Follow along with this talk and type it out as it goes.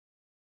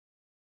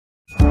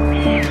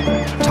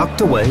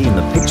Tucked away in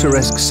the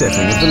picturesque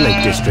setting of the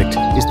Lake District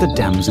is the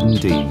Damson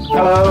Dene.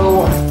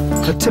 Hello.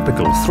 A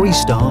typical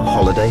 3-star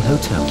holiday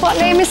hotel. What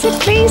name is it,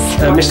 please?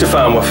 Mr.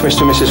 Farnworth,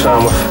 Mr. and Mrs.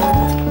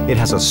 Farnworth. It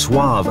has a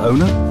suave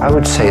owner. I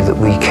would say that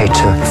we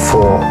cater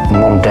for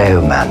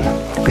Mondeo man.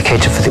 We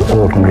cater for the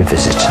ordinary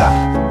visitor.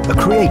 A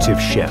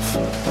creative chef.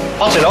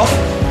 Hot enough?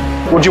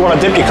 Would you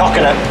want to dip your cock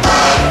in it?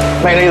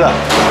 Me neither.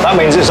 That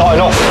means it's hot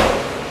enough.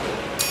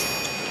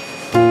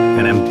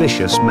 An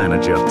ambitious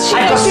manager.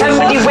 I got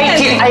somebody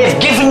waiting. I have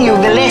given you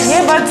the list.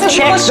 Yeah, but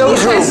check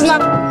those rooms.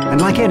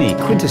 And like any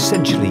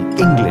quintessentially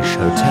English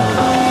hotel,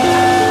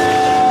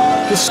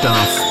 the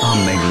staff are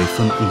mainly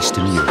from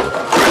Eastern Europe.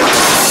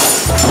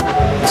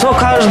 Co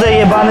każde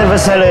jebane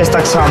wesele jest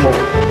tak samo.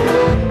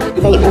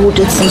 They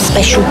ordered some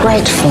special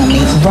bread for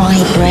me.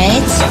 Rye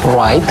bread.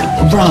 Right.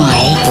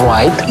 Rye.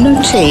 Right.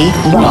 No tea.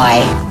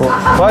 Rye.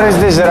 What is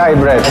this rye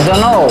bread? I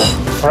don't know.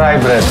 Rye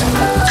bread.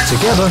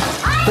 Together,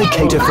 they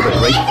cater for the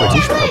great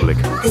British public.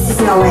 This is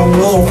nowhere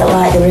near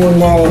like the room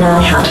Nanny and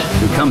I had.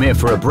 Who come here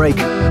for a break,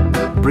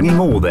 bringing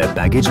all their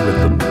baggage with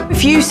them.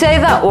 If you say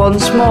that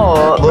once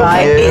more,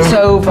 right, it's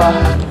over.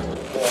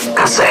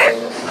 That's it.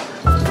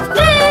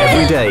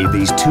 Every day,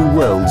 these two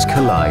worlds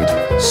collide,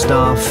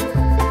 staff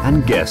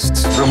and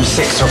guests. Room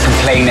 6 are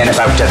complaining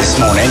about her this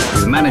morning.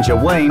 With manager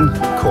Wayne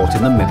caught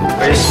in the middle.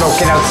 Are you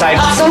smoking outside?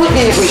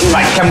 Absolutely.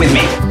 Right, come with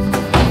me.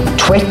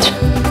 Twit.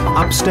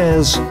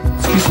 Upstairs.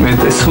 Excuse me,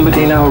 there's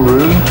somebody in our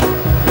room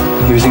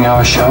using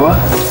our shower?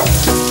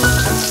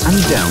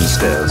 And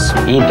downstairs.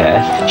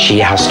 Either she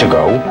has to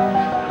go,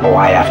 or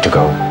I have to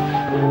go.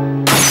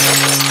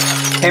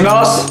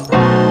 Amos!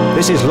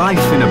 This is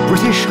life in a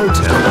British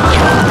hotel.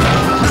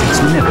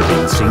 It's never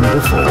been seen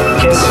before.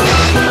 Kiss.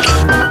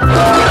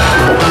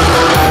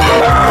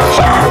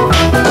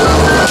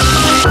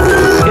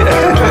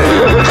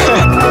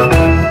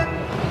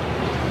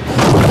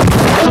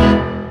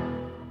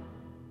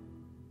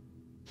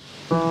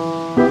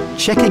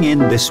 Checking in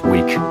this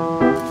week.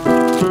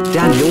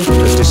 Daniel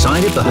has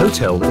decided the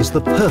hotel is the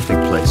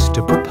perfect place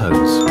to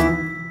propose.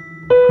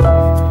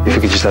 If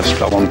we could just have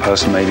split one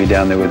person maybe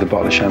down there with a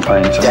bottle of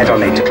champagne. Dead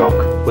on 8 o'clock.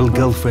 Will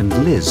girlfriend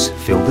Liz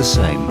feel the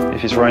same?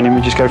 If it's raining, we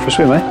just go for a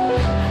swim, eh?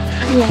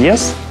 Yeah.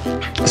 Yes?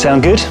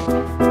 Sound good?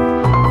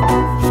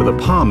 For the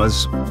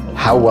Palmers,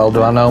 How well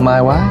do I know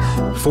my wife?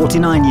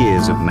 49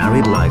 years of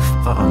married life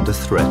are under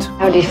threat.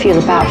 How do you feel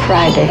about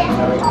Friday?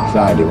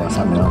 Friday, what's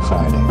happening on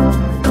Friday?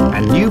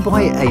 And new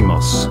boy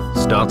Amos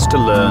starts to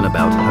learn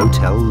about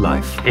hotel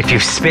life. If you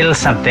spill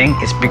something,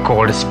 it's be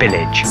called a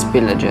spillage.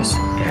 Spillages.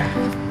 Yeah.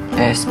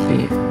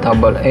 S-P-A-A-H-S.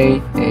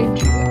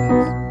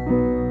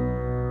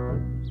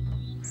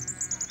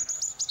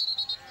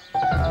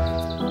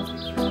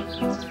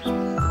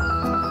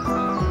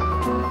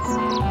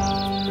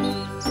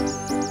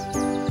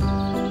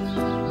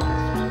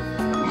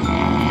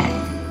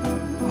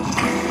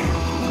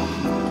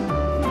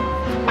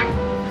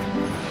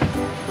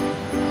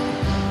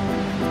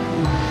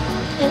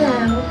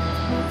 Hello.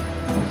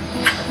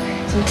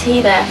 Some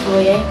tea there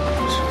for you.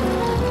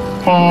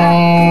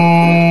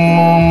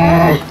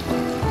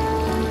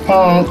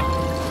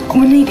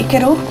 We need to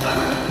get up.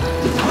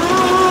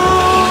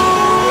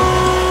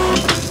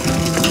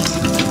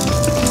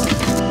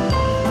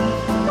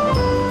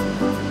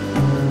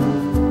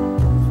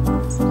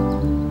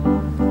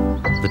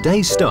 The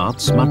day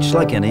starts much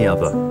like any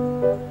other,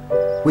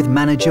 with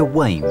manager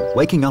Wayne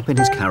waking up in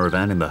his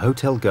caravan in the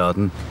hotel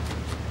garden,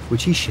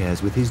 which he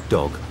shares with his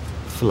dog,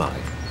 Fly.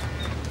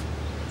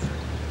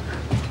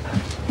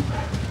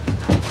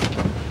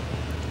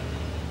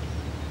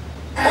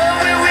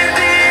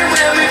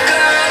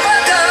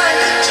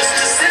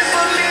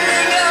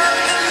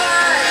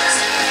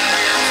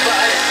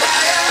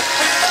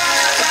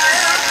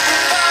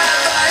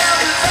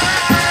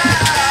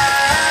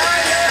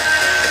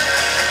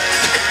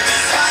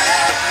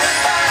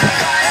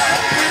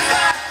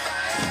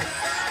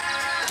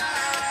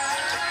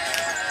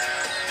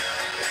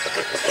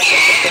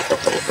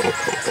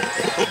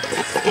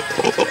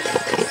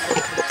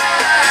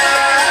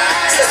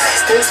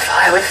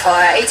 Fire with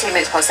fire, 18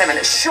 minutes past 7.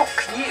 It's shock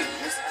news.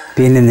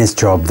 Being in this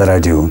job that I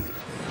do,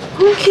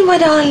 Thank you, my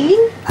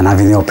darling. and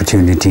having the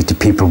opportunity to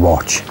people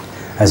watch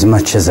as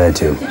much as I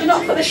do, Did you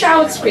not put the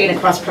shower screen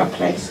across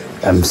properly?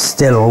 I'm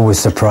still always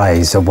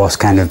surprised at what's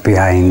kind of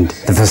behind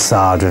the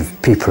facade of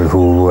people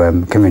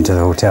who come into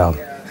the hotel.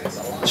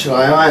 Shall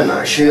I iron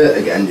that shirt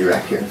again, do you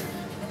reckon?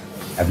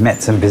 I've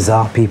met some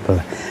bizarre people,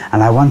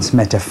 and I once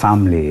met a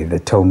family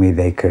that told me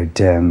they could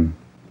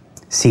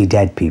see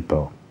dead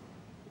people,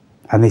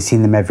 and they've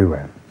seen them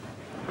everywhere.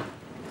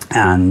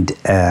 And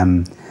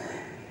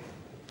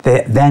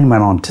they then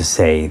went on to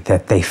say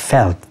that they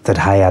felt that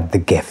I had the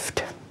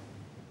gift.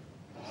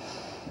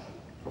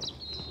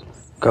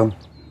 Go.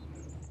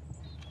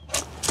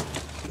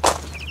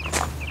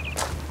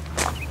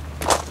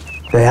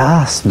 They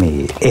asked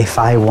me if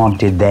I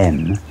wanted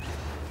them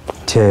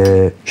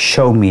to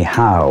show me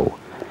how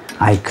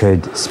I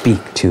could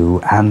speak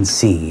to and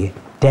see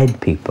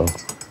dead people.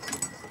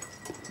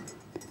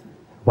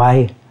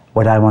 Why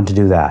would I want to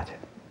do that?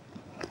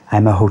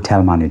 I'm a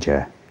hotel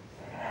manager.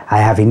 I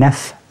have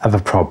enough of a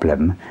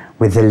problem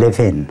with the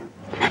live-in.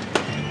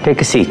 Take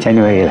a seat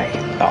anywhere you like.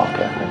 Oh,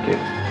 okay, thank you.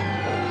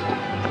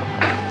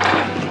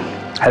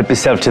 Help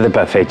yourself to the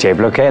buffet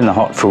table, okay? And the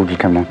hot food will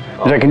come now.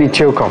 Would you like any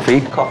tea or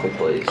coffee? Coffee,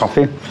 please.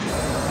 Coffee?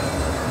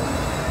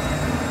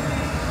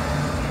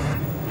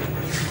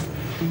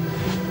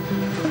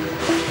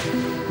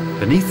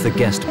 Beneath the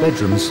guest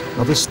bedrooms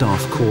are the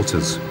staff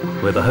quarters,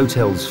 where the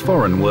hotel's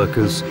foreign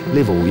workers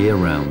live all year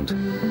round.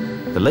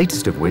 The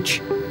latest of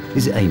which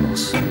is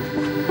Amos.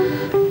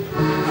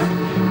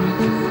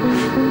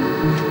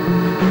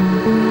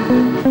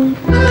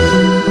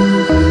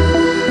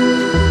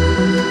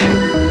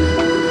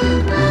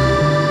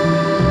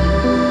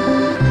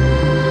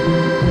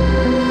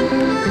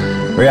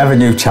 We have a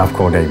new chap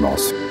called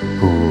Amos,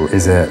 who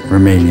is a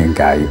Romanian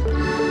guy.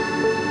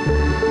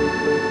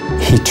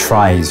 He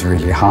tries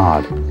really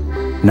hard.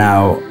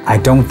 Now, I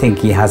don't think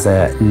he has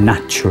a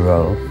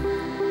natural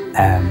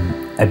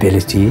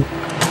ability.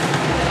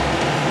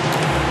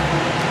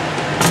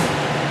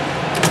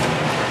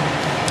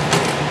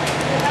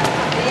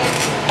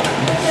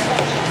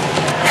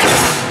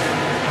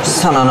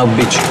 Son of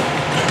a bitch.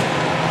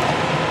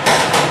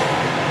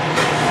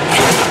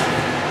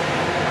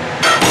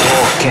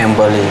 Oh, can't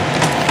believe.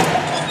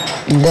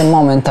 In that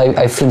moment,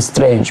 I feel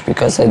strange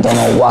because I don't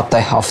know what I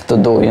have to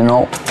do, you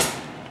know.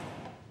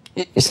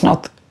 It's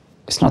not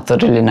a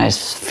really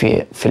nice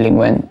feeling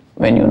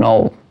when you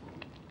know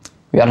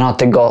you are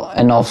not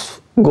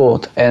enough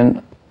good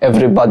and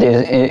everybody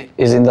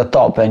is in the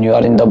top and you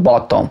are in the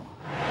bottom.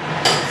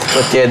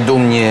 But te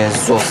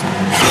Dumnezeu.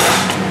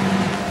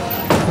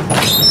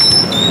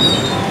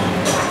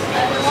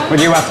 What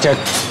do you have to,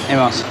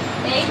 Amos?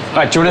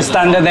 Right, do you want to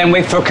stand there then,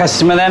 wait for a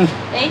customer then?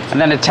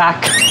 And then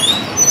attack?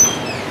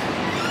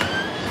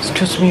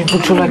 Excuse me,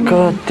 would you like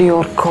a tea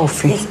or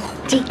coffee?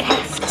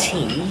 Decaf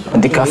tea.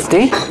 Decaf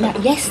tea? Now,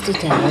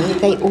 yesterday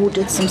they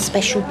ordered some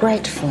special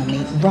bread for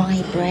me.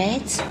 Rye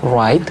bread.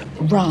 Right.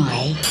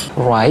 Rye.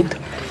 Right.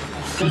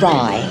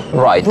 Rye.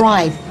 Right.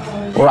 Rye.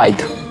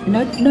 Right.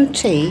 No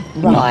tea.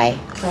 Rye.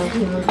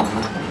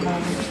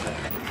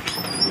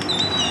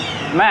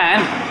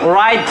 Man,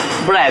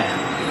 right bread.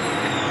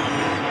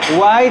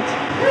 White,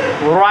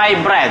 rye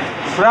bread.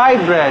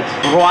 Fried bread.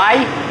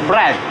 Rye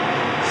bread.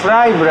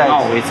 Fried bread.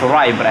 No, it's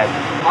rye bread.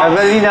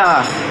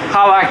 Evelina,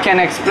 How I can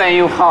explain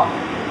you how...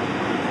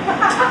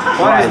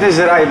 what is this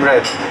rye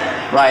bread?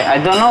 Right, I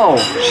don't know.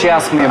 She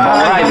asked me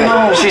about rye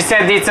bread. She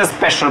said it's a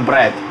special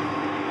bread.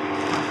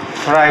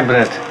 Fried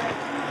bread.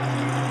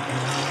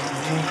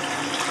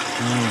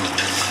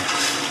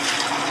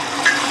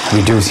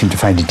 We do seem to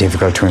find it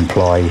difficult to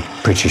employ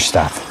British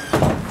staff.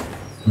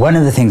 One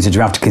of the things that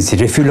you have to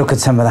consider, if you look at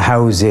some of the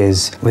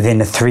houses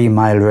within a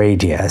 3-mile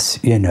radius,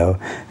 you know,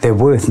 they're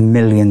worth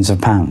millions of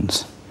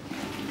pounds.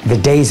 The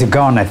days are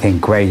gone, I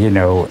think, where, you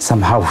know,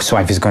 some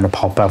housewife is going to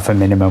pop out for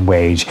minimum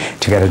wage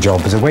to get a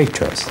job as a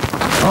waitress.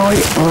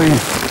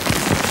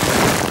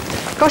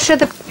 Gosh,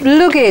 the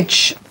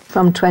luggage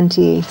from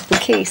 28, the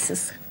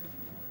cases.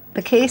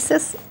 The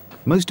cases?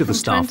 Most of the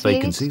staff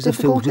vacancies are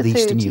filled with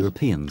Eastern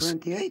Europeans,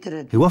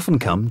 who often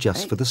come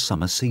just for the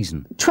summer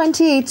season.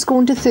 28's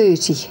going to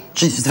 30.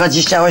 Czy z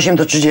 28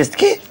 do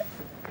 30?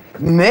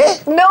 My?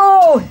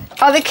 No!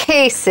 Are the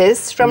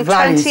cases from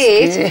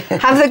 28,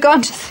 have they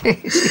gone to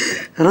 30?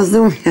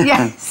 Rozumiem.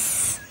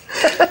 Yes.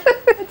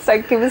 It's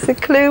like, give us a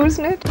clue,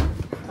 isn't it?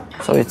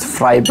 So it's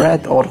fried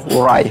bread or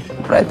rye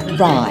bread?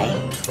 Rye.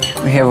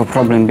 We have a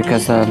problem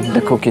because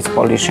the cook is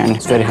Polish and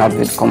it's very hard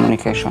with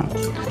communication.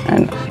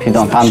 And he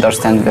don't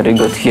understand very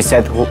good. He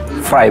said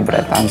fry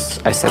bread and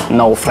I said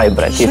no fry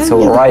bread, it's a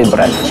rye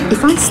bread.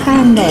 If I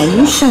stand there,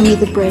 you show me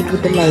the bread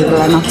with the label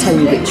and I'll tell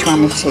you which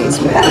one it is.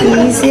 Would that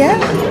be easier?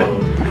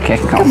 Okay,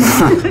 come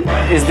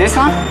on. Is this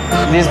one?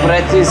 This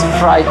bread is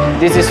fried.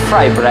 This is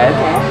fried bread.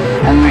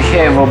 And we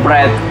have a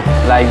bread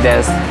like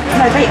this.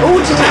 No, they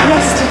ordered it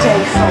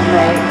yesterday from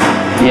me.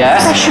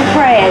 Yes? Special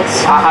bread.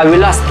 I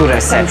will ask to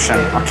reception,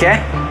 okay?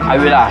 I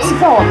will ask.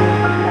 Yvonne.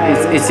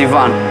 It's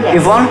Yvonne. Yes.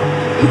 Yvonne?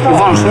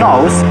 Yvonne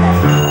knows.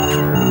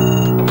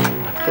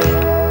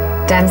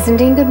 Damson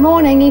Dene, good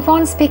morning.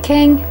 Yvonne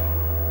speaking.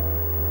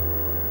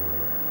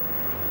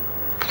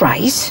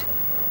 Right.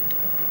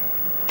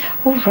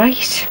 Oh,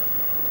 right.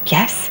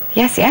 Yes,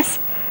 yes, yes.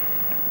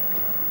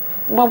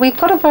 Well, we've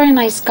got a very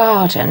nice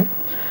garden.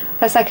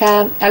 There's like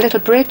a little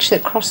bridge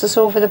that crosses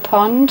over the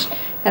pond,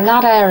 and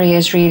that area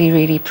is really,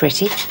 really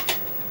pretty.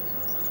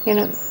 You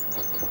know,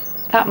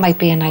 that might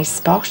be a nice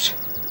spot.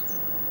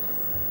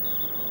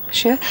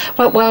 Sure.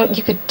 Well,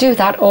 you could do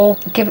that, or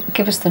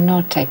give us the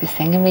nod type of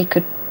thing, and we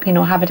could, you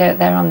know, have it out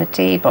there on the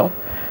table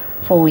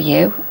for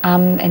you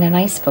in a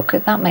nice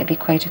bucket. That might be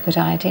quite a good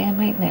idea,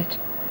 mightn't it?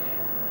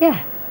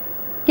 Yeah.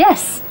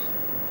 Yes.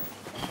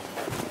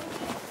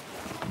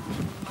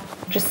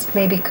 Just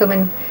maybe come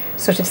and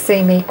sort of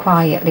see me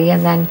quietly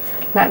and then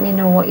let me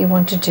know what you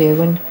want to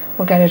do and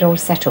we'll get it all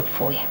set up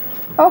for you.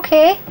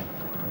 Okay.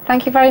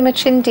 Thank you very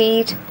much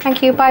indeed.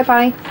 Thank you.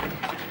 Bye-bye.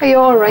 Are you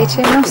all right,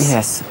 Amos?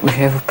 Yes, we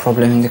have a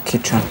problem in the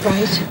kitchen.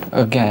 Right.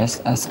 A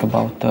guest asked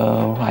about the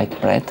rye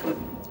bread.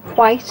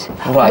 white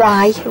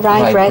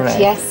Rye bread.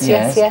 Yes.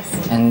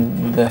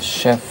 And the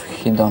chef,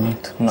 he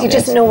don't know. He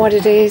doesn't know what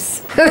it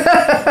is.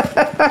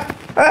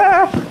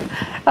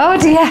 Oh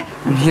dear.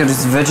 And here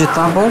is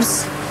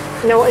vegetables.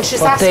 No, and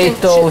she's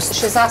potatoes.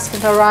 She's asking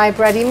for rye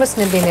bread. He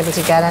mustn't have been able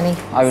to get any.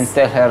 I will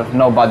tell her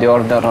nobody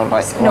order or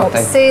like. No,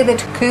 say that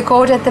cook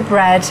ordered the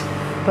bread,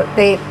 but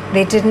they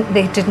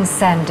didn't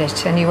send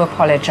it, and you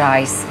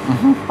apologise.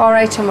 All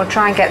right, and we'll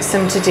try and get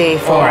some today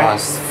for her. I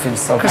feel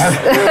so bad.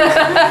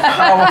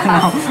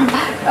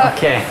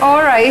 Okay.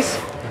 All right.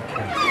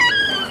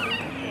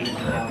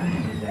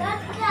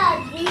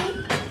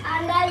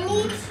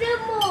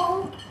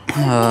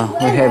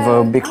 We have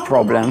a big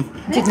problem.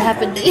 Didn't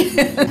happen.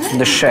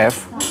 The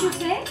chef,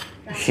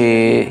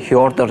 he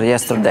ordered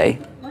yesterday,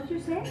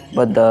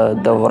 but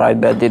the rye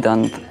bread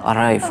didn't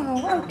arrive.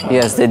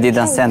 Yes, they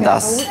didn't send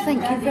us.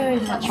 Thank you very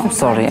much. I'm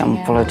sorry, I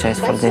apologize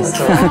for this.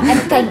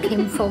 And thank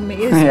him for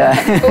me as well. Yeah.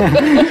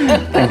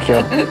 Thank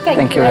you.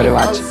 Thank you very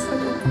much.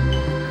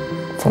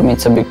 For me,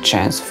 it's a big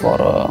chance for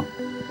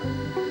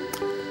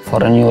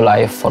a new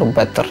life, for a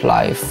better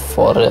life,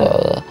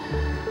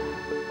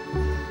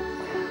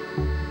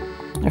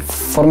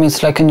 for me,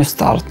 it's like a new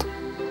start,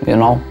 you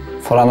know,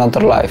 for another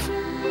life.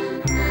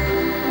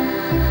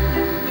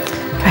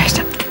 Right.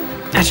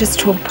 I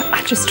just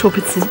hope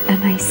it's a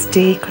nice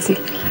day, because he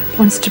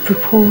wants to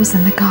propose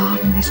in the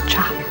garden, this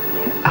chap.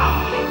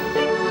 Oh.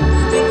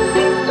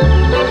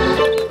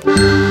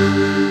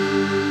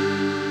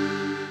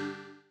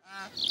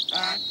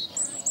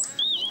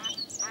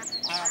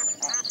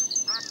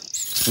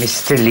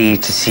 Mr. Lee,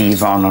 to see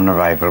Yvonne on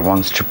arrival,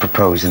 wants to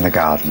propose in the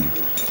garden.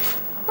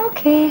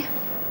 Okay.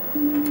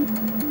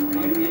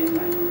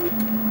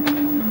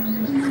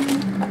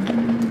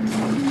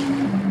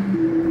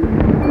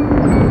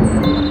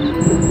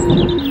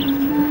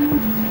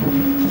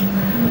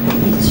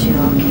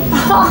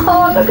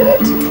 Oh, look at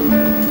it.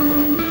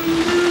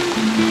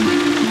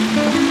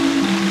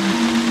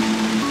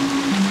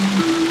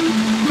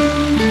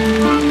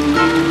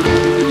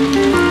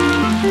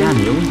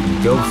 Daniel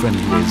and girlfriend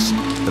Liz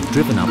have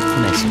driven up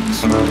from Essex.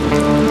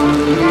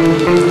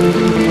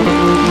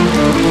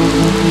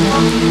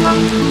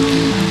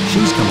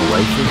 She's come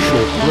away for a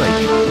short break,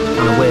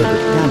 unaware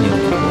that Daniel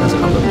has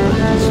other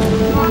plans.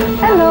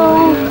 Hello.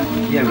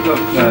 Yeah, we've got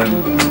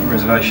a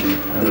reservation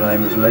under the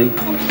name of Lee.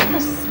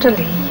 Mr.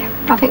 Lee.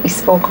 I think we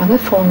spoke on the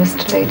phone,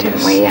 Mr. Lee,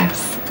 didn't we?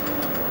 Yes.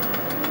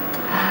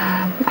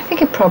 I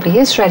think it probably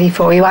is ready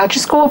for you. I'll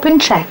just go up and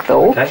check,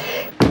 though. Okay.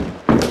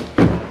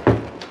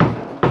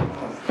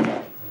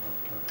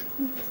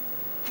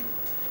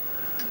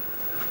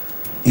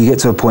 You get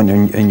to a point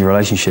in your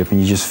relationship and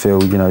you just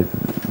feel, you know,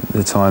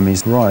 the time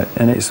is right.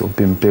 And it's sort of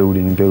been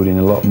building and building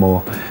a lot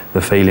more,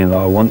 the feeling that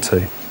I want to.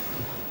 It's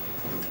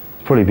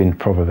probably been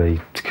probably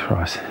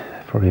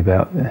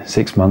about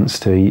 6 months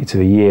to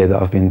a year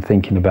that I've been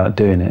thinking about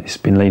doing it. It's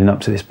been leading up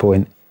to this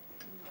point.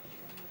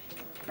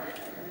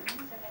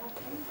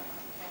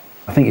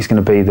 I think it's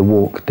going to be the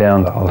walk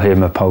down. I'll hear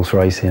my pulse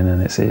racing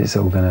and it's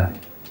all going to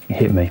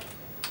hit me.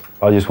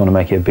 I just want to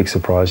make it a big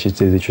surprise, just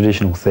do the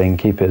traditional thing,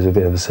 keep it as a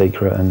bit of a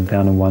secret and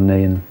down on one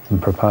knee and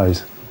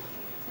propose.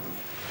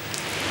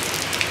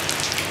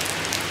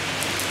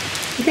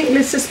 You think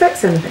Liz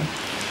suspects anything?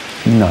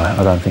 No,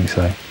 I don't think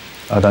so.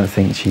 I don't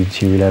think she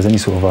really has any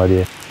sort of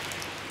idea.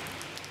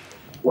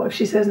 What if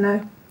she says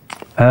no?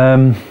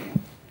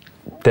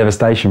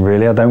 Devastation,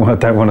 really. I don't want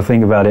to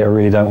think about it. I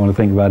really don't want to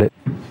think about it.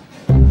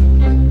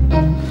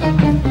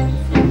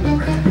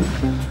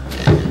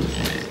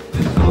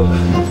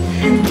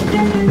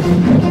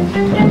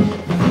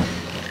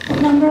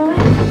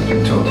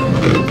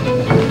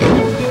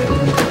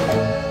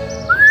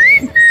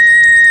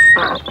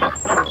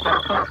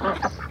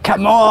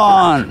 Come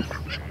on!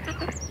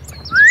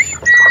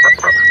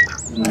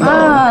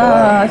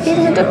 Oh, feed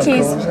the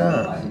duckies.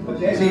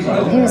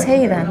 Who was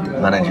he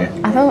then? Manager.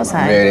 I thought so.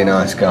 Really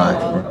nice guy.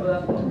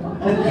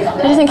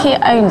 Do you think he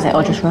owns it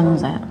or just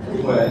runs it?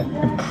 He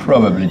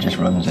probably just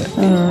runs it.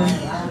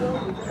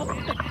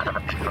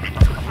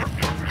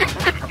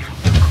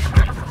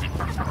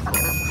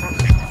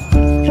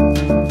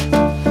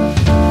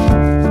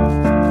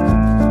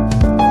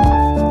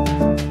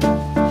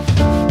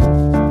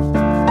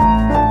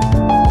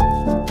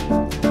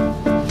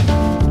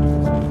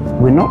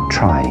 We're not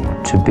trying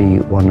to be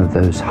one of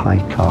those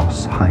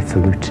high-class,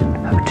 highfalutin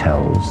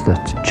hotels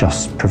that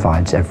just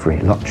provides every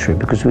luxury,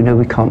 because we know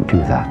we can't do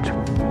that.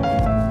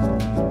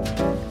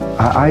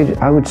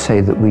 I would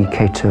say that we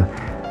cater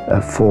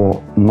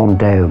for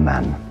mondeo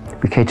man.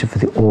 We cater for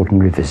the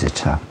ordinary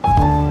visitor.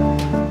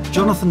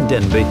 Jonathan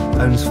Denby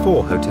owns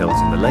 4 hotels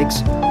in the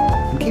Lakes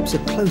and keeps a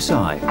close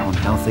eye on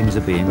how things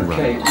are being run.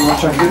 Okay,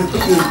 right, I'm going to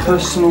put you in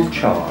personal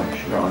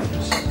charge, right?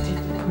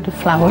 Put the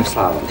flowers.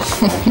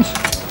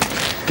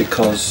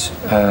 Because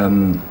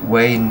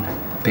Wayne,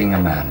 being a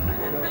man,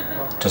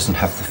 doesn't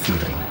have the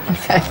feeling.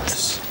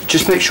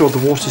 Just make sure the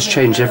water's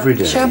changed every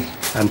day. Sure.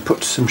 And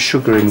put some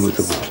sugar in with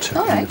the water.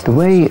 All right. The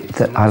way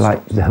that I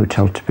like the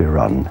hotel to be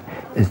run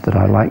is that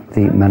I like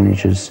the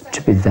managers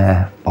to be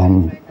there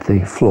on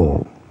the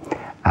floor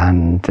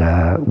And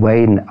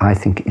Wayne, I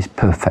think, is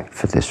perfect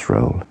for this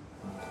role.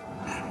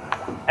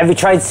 Have you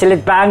tried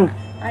Sillet Bang?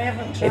 I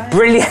haven't tried. It's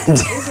brilliant.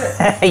 Is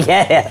it?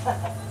 Yeah.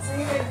 See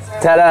you later.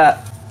 Ta-da.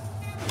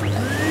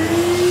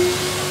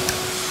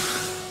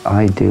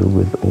 I deal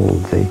with all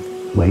the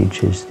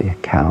wages, the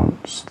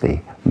accounts, the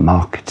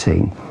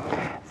marketing,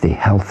 the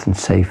health and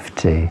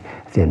safety,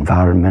 the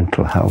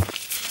environmental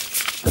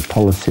health, the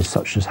policies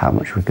such as how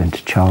much we're going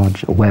to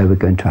charge, or where we're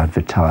going to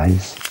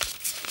advertise.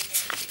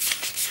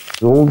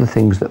 All the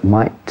things that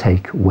might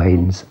take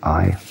Wayne's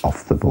eye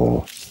off the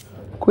ball.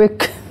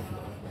 Quick.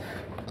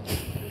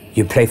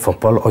 You play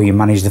football or you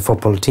manage the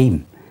football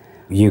team.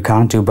 You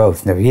can't do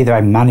both. Now, either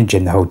I'm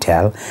managing the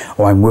hotel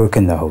or I'm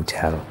working the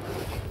hotel.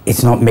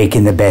 It's not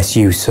making the best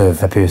use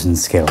of a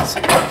person's skills.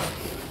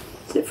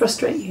 Does it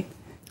frustrate you?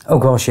 Oh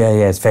gosh,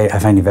 yeah, it's I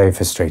find it very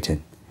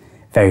frustrating.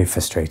 Very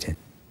frustrating.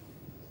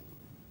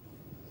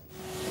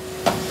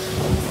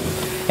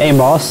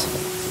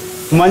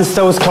 Amos, once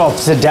those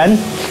cloths are done,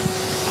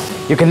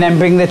 you can then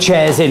bring the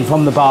chairs in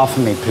from the bar for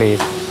me, please.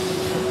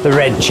 The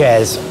red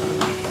chairs.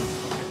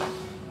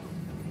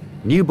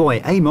 New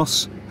boy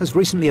Amos has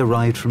recently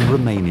arrived from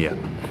Romania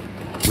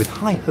with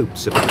high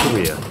hopes of a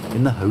career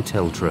in the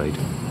hotel trade.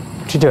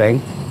 What are you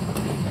doing?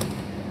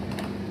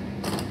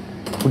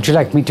 Would you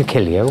like me to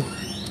kill you?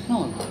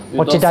 No.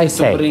 What did I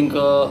say? To bring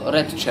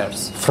red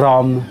chairs.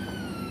 From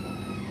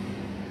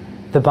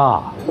the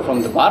bar.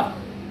 From the bar?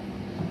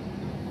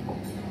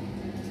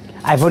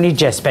 I've only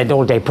just spent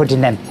all day putting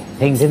them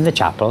things in the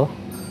chapel.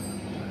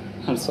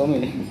 And so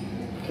many.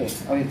 Okay,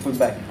 I will put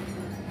back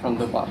from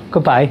the bar.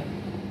 Goodbye.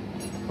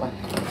 Bye.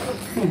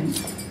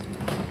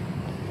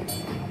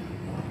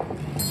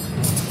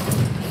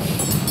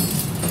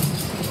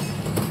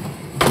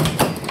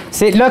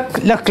 See, look,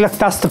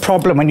 that's the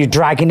problem when you're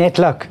dragging it,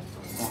 look.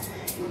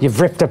 You've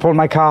ripped up all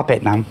my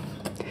carpet now.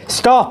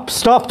 Stop,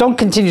 don't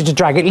continue to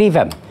drag it, leave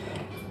him.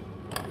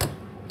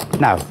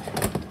 Now,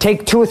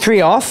 take 2 or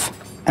 3 off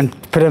and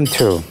put them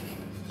through.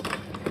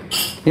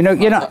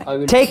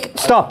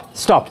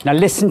 Stop. Now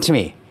listen to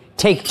me.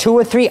 Take 2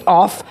 or 3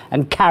 off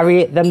and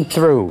carry them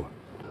through.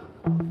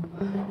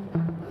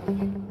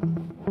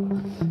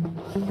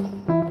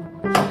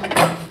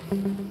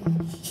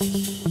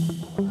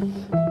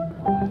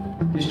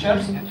 These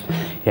chairs?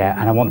 Yeah,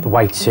 and I want the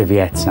white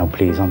serviettes now,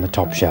 please, on the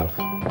top shelf.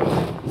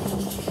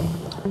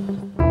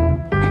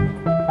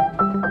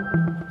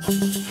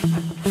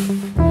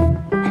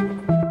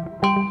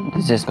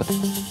 This is good.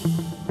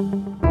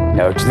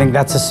 No, do you think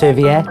that's a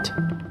serviette?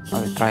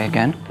 I will try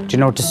again. Do you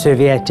know what a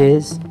serviette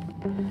is?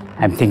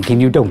 I'm thinking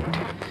you don't.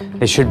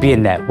 They should be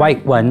in there.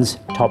 White ones,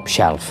 top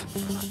shelf.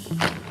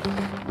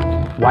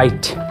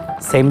 White,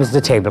 same as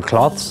the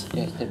tablecloths.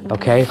 Yes,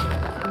 okay,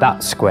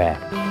 that's square.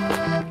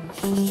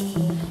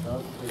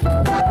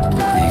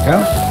 There you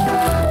go.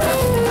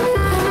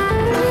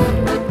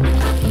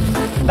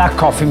 That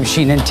coffee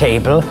machine and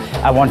table,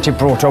 I want it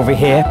brought over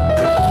here.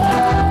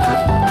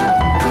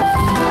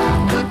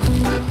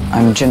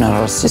 I'm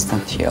general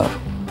assistant here.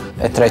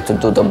 I try to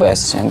do the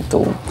best and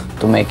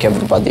to make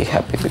everybody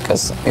happy,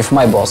 because if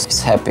my boss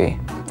is happy,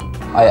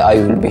 I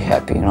will be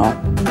happy, you know.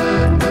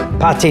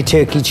 Pate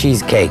turkey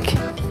cheesecake.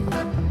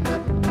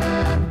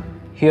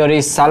 Here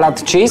is salad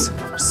cheese,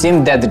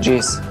 simmed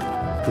cheese.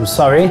 I'm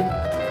sorry?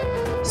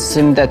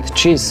 Simmed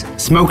cheese.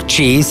 Smoked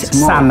cheese,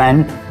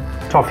 salmon,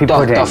 toffee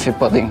pudding. Toffee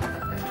pudding.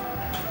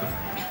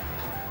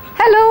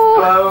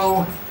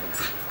 Hello.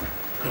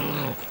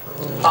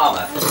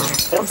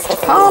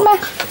 Palmer.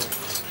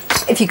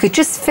 If you could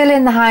just fill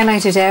in the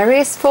highlighted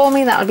areas for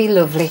me, that would be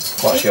lovely.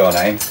 What's your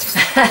name?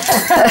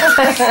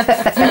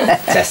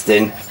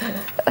 Testing.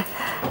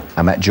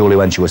 I met Julie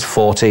when she was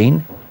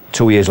 14.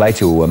 2 years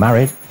later, we were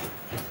married.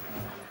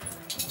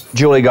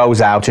 Julie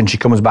goes out and she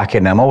comes back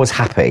in. I'm always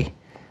happy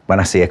when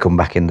I see her come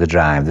back in the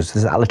drive. There's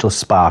that little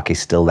spark is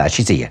still there.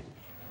 She's here.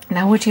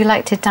 Now, would you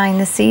like to dine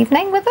this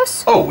evening with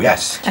us? Oh,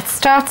 yes. It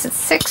starts at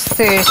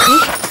 6:30.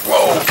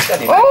 Whoa,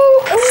 steady, mate.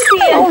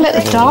 Oh,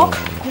 little dog.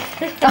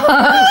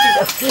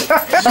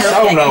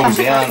 So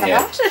nosy, aren't you?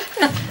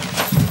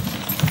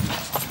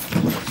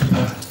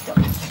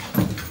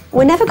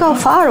 We never go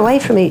far away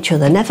from each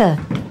other, never.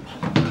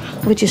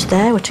 We're just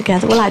there, we're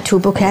together. We're like 2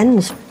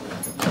 bookends.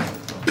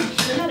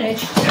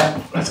 Yeah,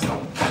 let's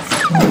go.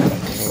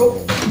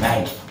 Oh,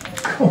 Meg.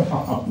 Come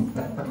on.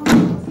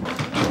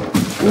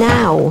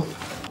 Now,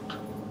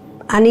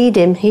 I need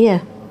him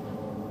here.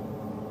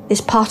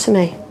 He's part of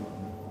me.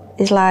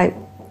 He's like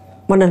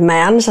one of my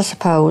hands, I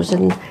suppose,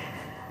 and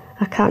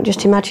I can't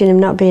just imagine him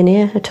not being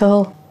here at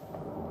all.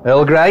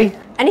 Earl Grey?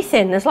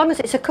 Anything, as long as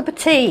it's a cup of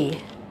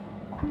tea.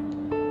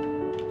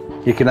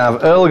 You can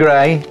have Earl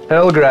Grey,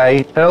 Earl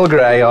Grey, Earl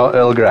Grey, or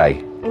Earl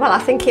Grey. Well, I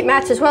think it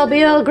might as well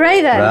be Earl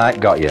Grey then. Right,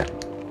 got you.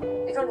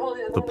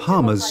 The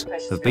Palmers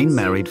have been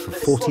married for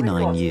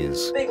 49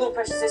 years,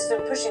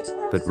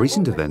 but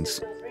recent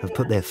events have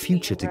put their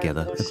future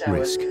together at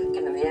risk.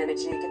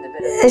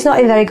 He's not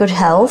in very good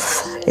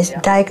health. He's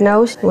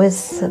diagnosed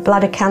with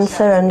bladder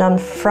cancer, and on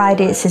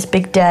Friday it's his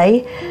big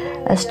day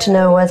as to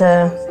know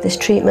whether this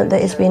treatment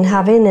that he's been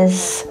having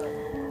is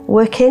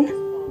working.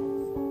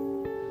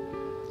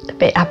 A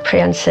bit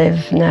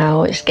apprehensive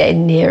now. It's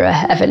getting nearer,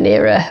 ever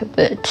nearer.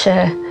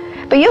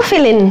 But you're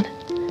feeling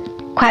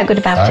quite good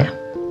about it.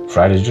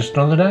 Friday's just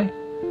another day.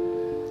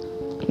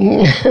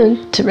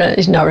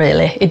 It's not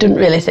really. He didn't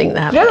really think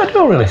that. Yeah, I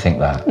don't really think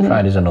that.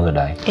 Friday's another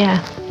day.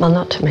 Yeah, well,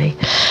 not to me.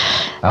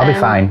 I'll be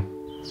fine.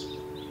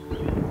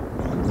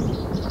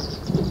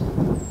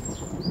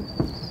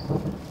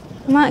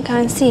 I might go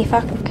and see if I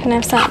can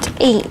have something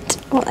to eat.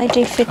 What they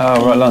do for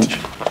Oh, right, lunch.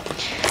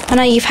 I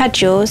know you've had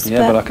yours.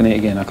 Yeah, but I can eat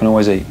again. I can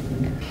always eat.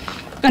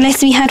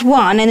 Unless we had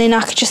one and then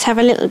I could just have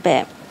a little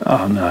bit.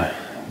 Oh, no.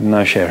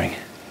 No sharing.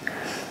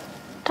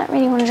 Don't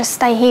really want to just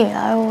stay here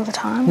though all the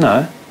time.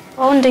 No. I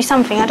want to do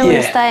something. I don't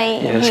want to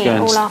stay let's here go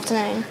and all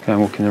afternoon. Go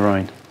and walk in the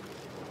rain.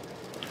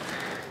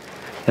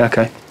 Yeah,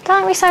 okay.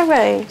 Don't be so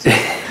rude.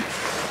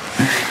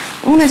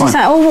 I want to do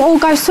something, or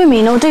go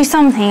swimming or do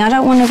something. I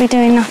don't want to be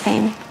doing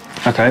nothing.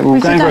 Okay, we'll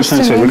go and go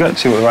swimming. We'll go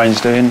see what the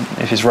rain's doing.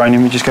 If it's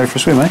raining, we just go for a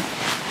swim, eh?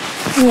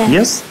 Yes.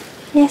 Yes?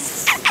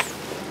 Yes.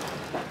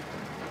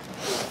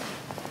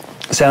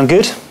 Sound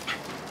good?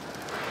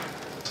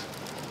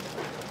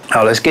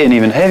 Oh, let's get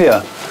even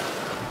heavier.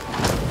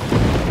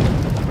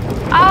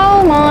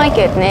 Oh my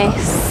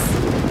goodness.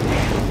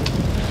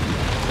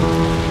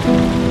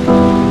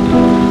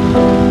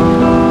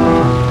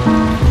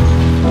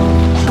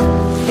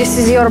 This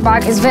is your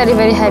bag. It's very,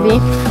 very heavy.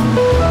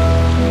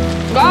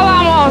 Go,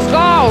 Amos,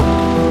 go!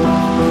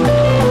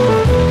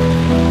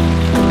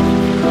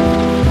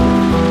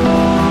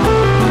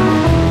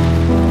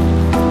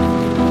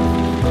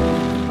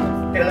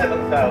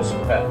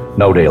 11,000 pounds.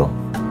 No deal.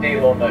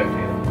 Deal or no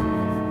deal?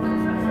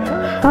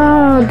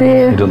 Oh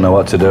dear. He doesn't know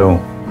what to do.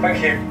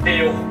 Thank you.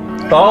 Deal.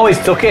 Oh, he's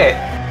took it.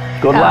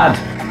 Good lad.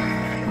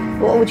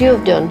 What would you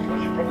have done?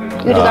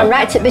 You'd have gone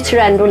right to the bitter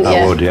end, wouldn't you?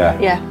 I would, yeah.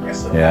 Yeah.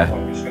 Yeah.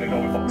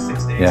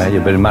 Yeah,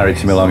 you've been married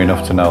to me long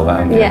enough to know that,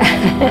 haven't you? Yeah.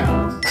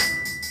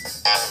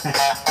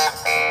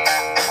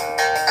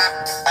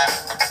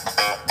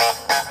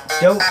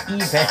 Don't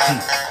eat Betty.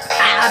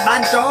 Ah,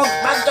 mad dog,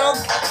 mad dog.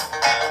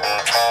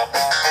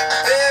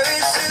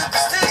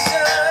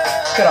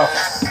 Get off.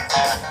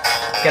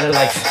 Get a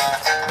life.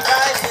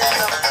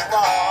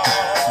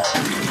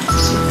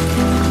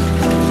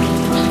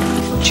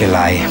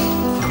 July,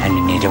 and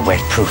you need a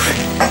wet proof.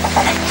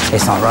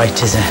 It's not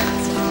right, is it?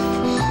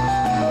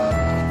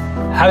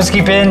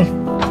 Housekeeping.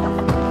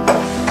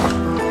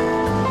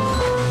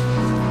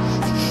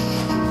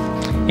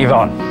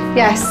 Yvonne.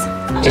 Yes.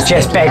 It's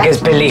just beggars'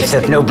 belief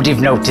that nobody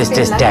noticed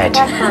is dead.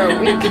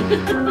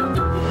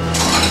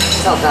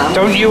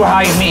 Don't you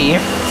hide me.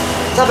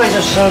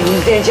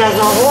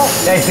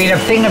 There's been a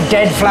thing of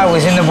dead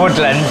flowers in the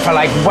woodland for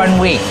like 1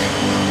 week.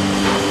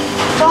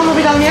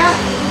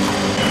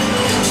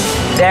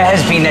 There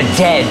has been a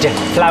dead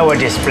flower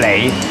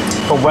display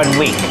for 1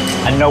 week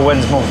and no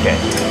one's moved it.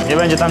 Nie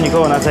będzie tam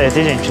nikogo na cały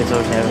tydzień czy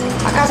coś, nie wiem.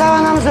 A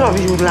kazała nam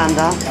zrobić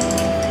Woodlanda.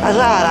 A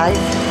żaraj.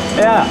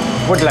 Yeah,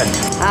 woodland.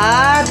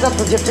 A, co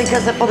tu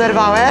dziewczynkę se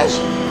poderwałeś?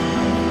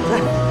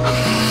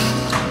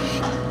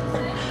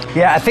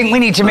 Yeah, I think we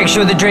need to make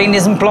sure the drain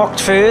isn't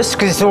blocked first,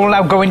 because it's all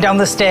now going down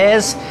the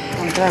stairs.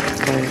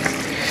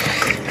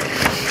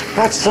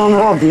 Patrz co on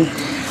robi.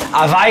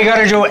 Have I got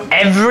to do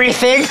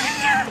everything?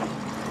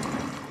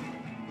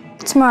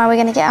 Tomorrow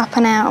we're going to get up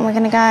and out and we're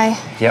going to go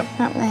Yep.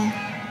 up there.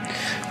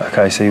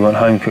 Okay, so you want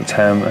home-cooked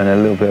ham and a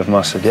little bit of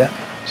mustard, yeah?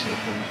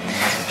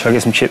 Shall I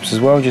get some chips as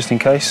well, just in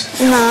case?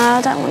 No,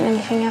 I don't want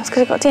anything else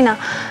because we've got dinner.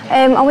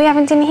 Are we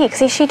having dinner here?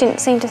 Because she didn't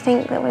seem to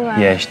think that we were.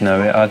 Yeah,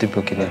 no, I did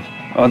book it in.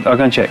 I'll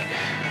go and check.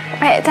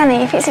 Wait,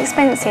 Danny, if it's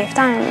expensive,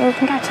 don't. We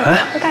can go to Huh?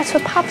 we'll go to a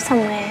pub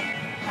somewhere.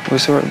 Well,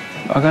 so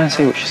I'll go and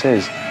see what she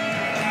says.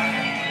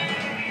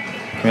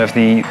 Can we have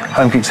the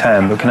home-cooked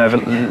ham, but can I have a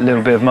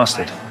little bit of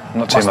mustard?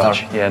 Not too Mustard?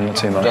 much. Yeah, not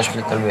too much. Just a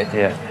little bit.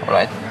 Yeah. All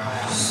right.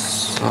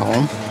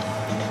 So.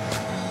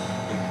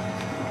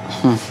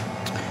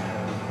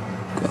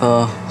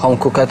 Home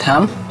cooked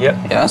ham? Yep.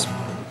 Yes.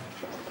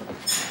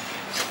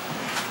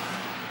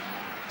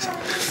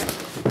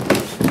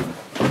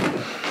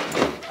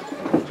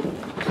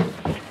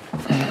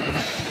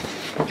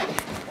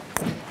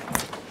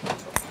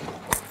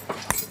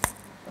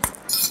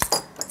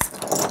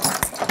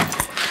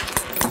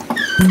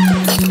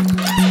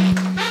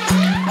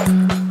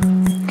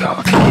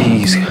 Got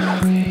keys.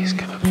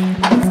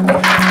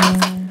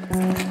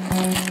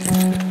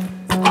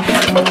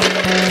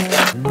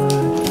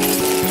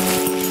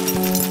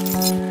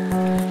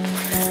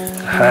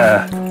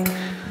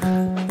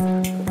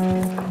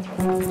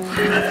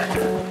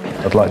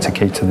 I'd like to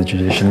keep to the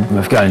tradition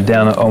of going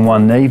down on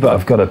one knee, but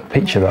I've got a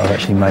picture that I've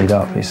actually made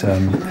up. It's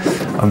I'm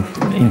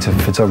into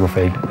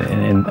photography,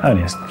 in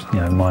only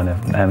a minor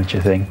amateur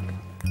thing,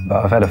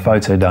 but I've had a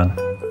photo done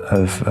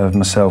of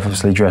myself,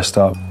 obviously dressed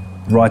up,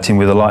 writing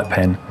with a light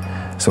pen,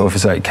 sort of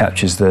so it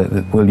captures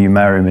the "Will you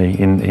marry me?"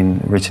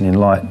 in written in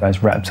light,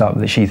 as wrapped up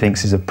that she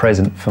thinks is a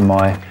present for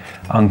my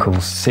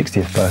uncle's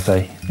 60th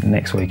birthday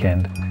next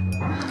weekend.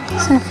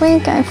 So if we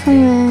go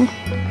from there.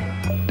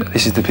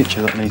 This is the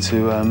picture that I need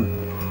to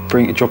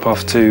drop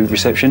off to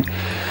reception.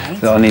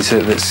 That I need to,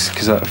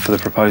 because for the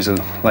proposal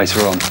later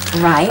on.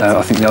 Right.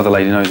 I think the other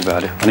lady knows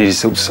about it. I need to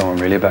talk to someone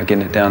really about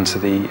getting it down to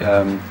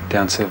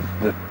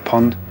the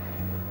pond.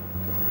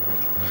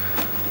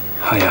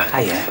 Hiya.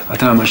 Hiya. I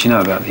don't know how much you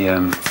know about the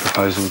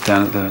proposal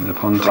down at the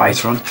pond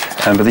later on,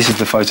 but this is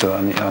the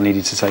photo that I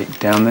needed to take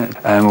down there.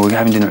 We're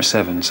having dinner at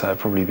 7, so it'll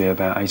probably be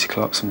about 8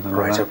 o'clock, something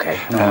like that. Okay.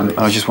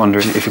 I was just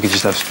wondering if we could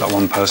just have like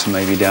one person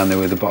maybe down there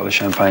with a bottle of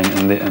champagne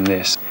and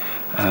this.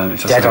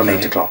 If that's Dead on okay.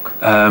 8 o'clock.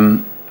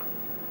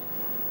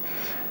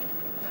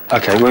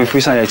 Okay, well if we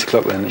say 8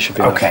 o'clock then it should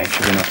be okay.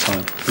 Should be enough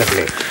time.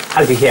 Lovely.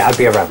 I'll be here, I'll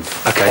be around.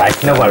 Okay.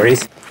 Right, no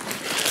worries.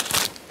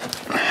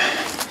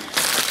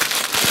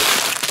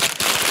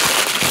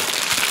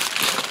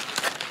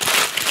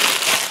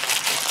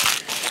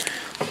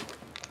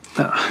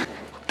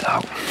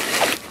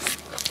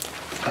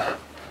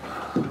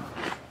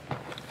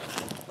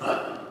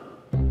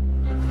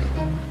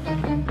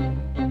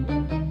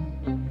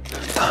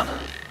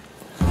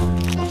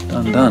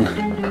 Done.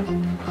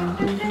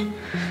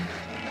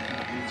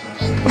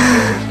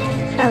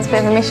 That was a bit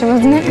of a mission,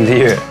 wasn't it?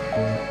 Yeah.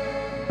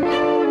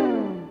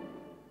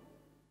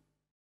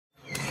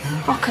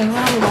 Okay, where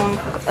am I going?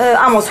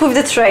 Amos, with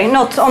the tray,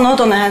 not on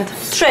the head.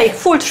 Tray,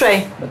 full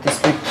tray.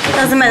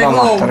 Doesn't matter,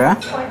 go.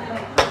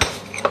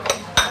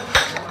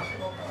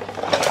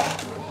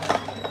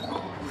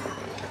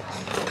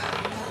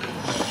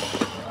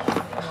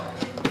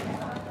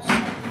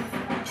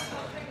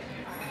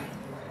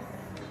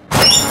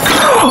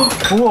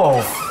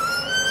 Whoa.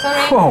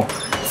 Sorry. Whoa.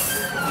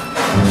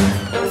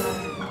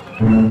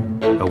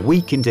 A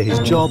week into his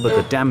job at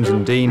the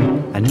Damson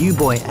Dene, a new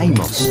boy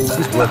Amos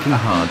is working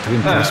hard to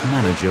impress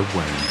manager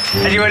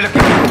Wayne. Anyone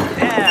looking?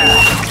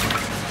 Yeah.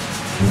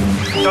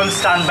 Don't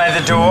stand by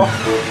the door.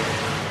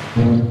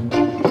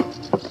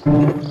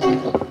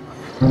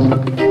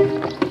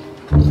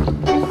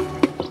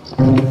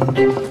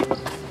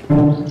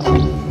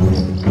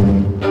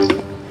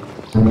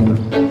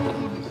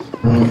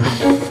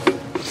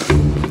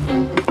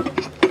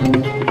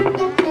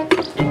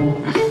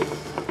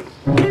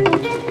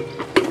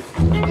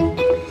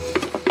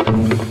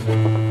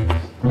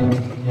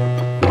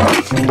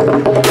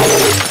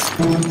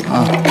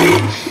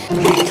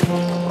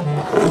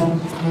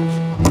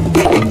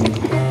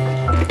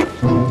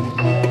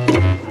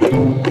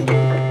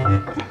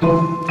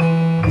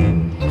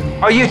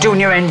 Are you doing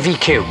your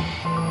NVQ?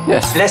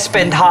 Yes. Let's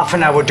spend half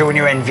an hour doing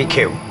your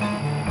NVQ.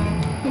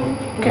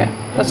 Okay,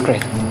 that's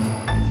great.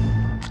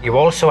 You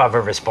also have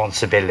a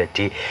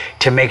responsibility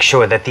to make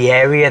sure that the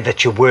area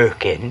that you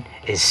work in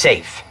is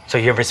safe. So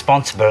you're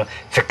responsible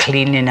for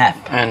cleaning up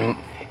and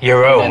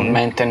your own and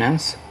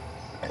maintenance.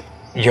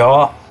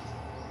 You're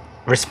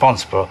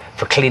responsible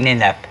for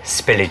cleaning up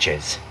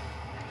spillages.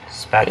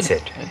 That's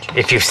it.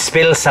 If you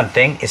spill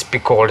something, it's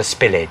called a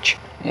spillage.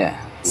 Yeah,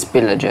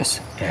 spillages.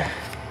 Yeah.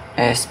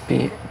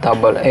 S-P-A-A-G-A-S.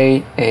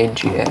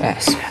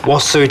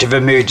 What sort of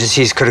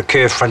emergencies could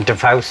occur front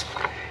of house?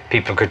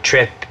 People could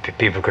trip,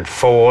 people could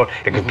fall,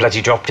 they could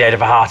bloody drop dead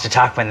of a heart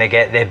attack when they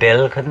get their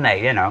bill, couldn't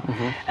they, you know?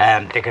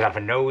 They could have a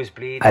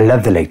nosebleed. I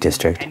love the Lake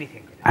District,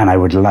 and I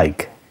would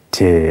like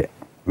to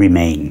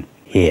remain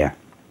here.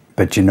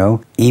 But you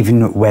know,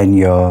 even when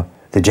you're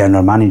the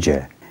general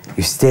manager,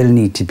 you still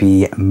need to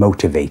be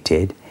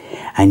motivated,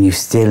 and you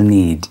still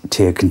need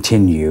to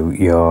continue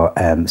your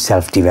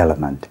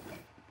self-development.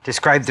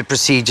 Describe the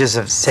procedures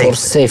of safe. For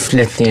safe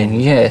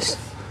lifting, yes.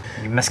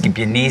 You must keep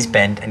your knees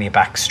bent and your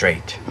back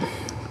straight.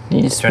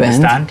 Knees Do you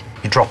understand?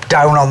 You drop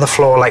down on the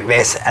floor like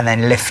this and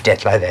then lift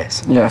it like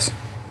this. Yes.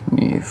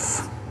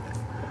 Knees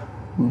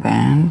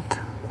bend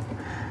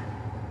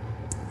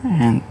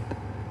and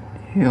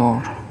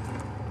your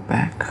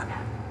back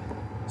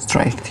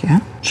straight,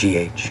 yeah?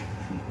 GH.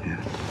 Yeah.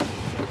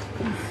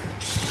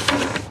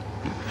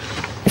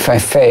 If I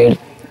fail,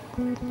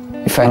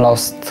 if I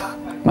lost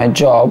my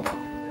job,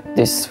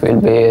 this will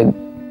be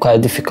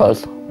quite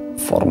difficult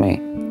for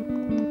me.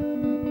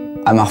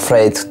 I'm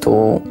afraid to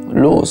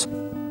lose.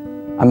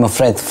 I'm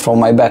afraid for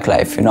my back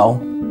life, you know.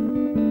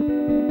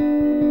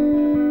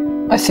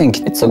 I think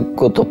it's a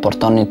good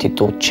opportunity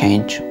to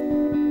change.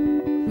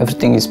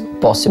 Everything is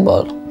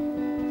possible.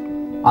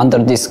 Under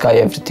this sky,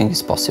 everything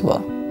is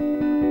possible.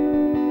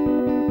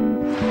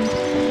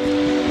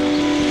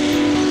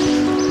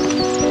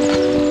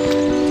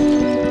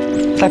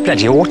 It's like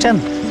bloody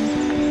autumn.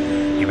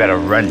 You better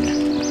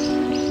run.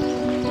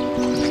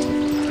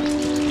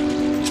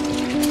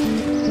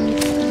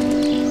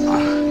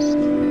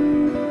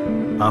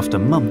 After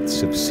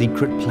months of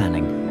secret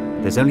planning,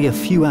 there's only a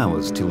few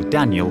hours till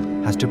Daniel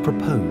has to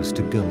propose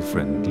to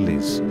girlfriend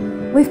Liz.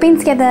 We've been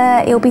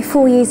together, it'll be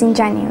 4 years in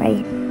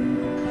January.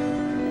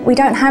 We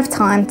don't have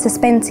time to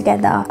spend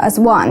together as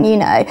one, you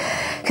know,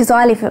 because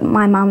I live at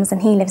my mum's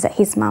and he lives at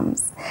his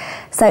mum's.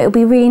 So it'll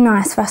be really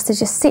nice for us to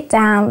just sit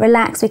down,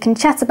 relax, we can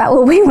chat about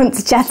what we want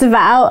to chat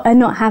about and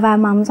not have our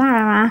mums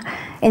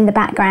in the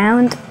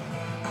background.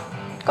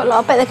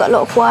 I bet they've got a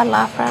lot of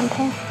wildlife around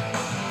here.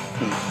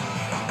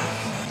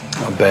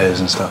 Like bears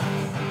and stuff.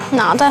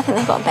 No, I don't think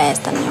they've got bears,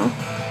 Daniel.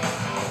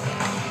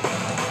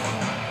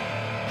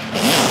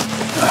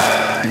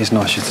 It's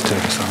nice just the two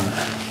of us, isn't it?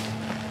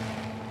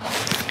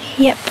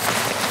 Yep.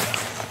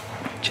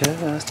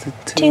 Just the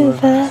Two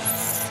of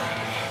us.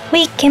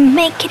 We can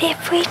make it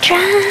if we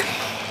try.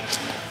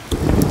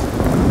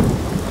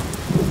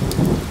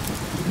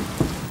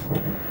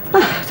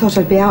 I thought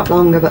I'd be out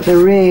longer, but the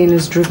rain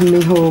has driven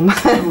me home. Oh,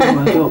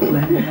 I don't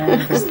blame you.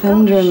 There's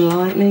thunder and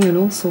lightning and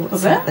all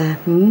sorts out there.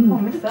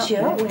 With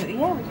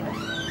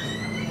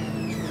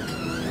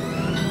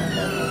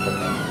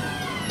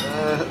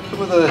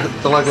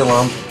the leg of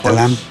lamb. The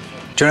lamb.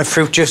 Do you want a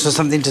fruit juice or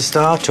something to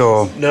start,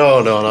 or...?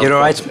 No. You're all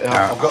right?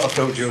 I've got a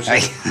fruit juice.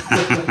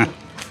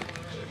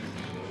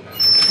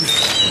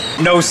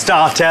 No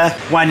starter,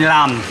 one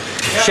lamb.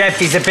 Chef,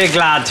 he's a big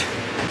lad.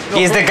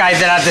 He's the guy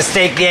that had the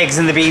steak, the eggs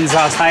and the beans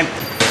last time.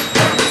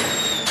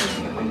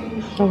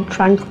 So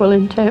tranquil,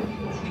 isn't it?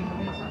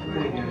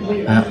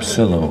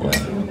 Absolutely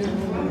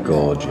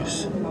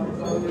gorgeous.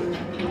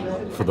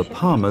 For the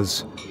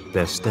Palmers,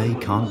 their stay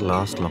can't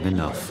last long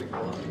enough.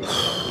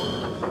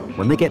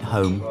 When they get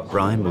home,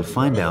 Brian will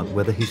find out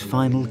whether his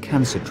final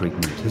cancer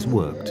treatment has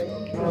worked.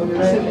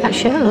 That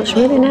shirt looks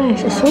really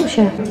nice, it suits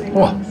you.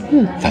 Well,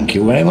 thank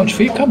you very much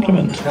for your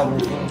compliment.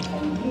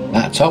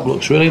 That top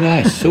looks really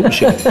nice,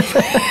 suits you.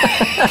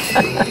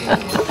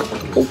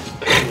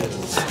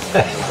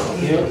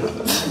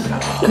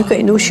 You've got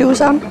your new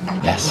shoes on?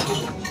 Yes,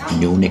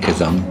 new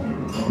knickers on,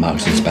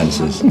 Marks and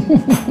Spencer's.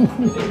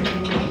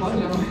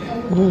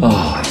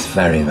 Oh, it's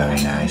very, very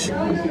nice.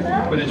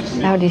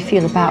 How do you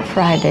feel about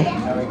Friday?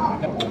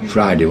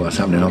 Friday, what's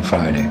happening on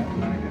Friday?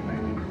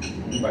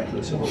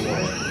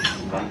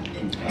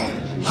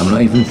 I'm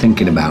not even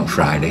thinking about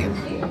Friday.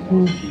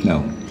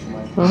 No.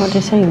 Well, what do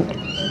you think?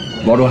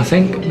 What do I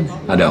think?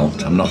 I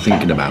don't. I'm not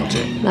thinking about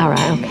it. All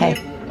right, okay.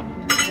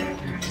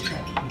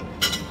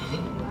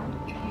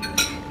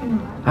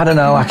 I don't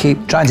know, I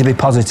keep trying to be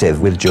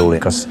positive with Julie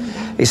because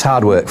it's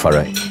hard work for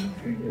her.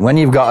 When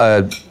you've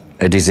got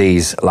a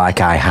disease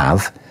like I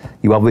have,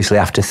 you obviously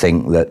have to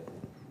think that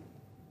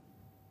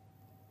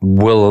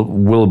will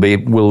we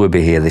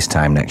be here this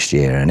time next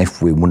year? And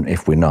if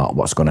we're not,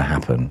 what's going to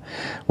happen?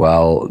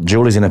 Well,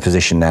 Julie's in a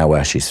position now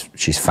where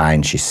she's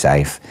fine, she's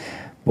safe,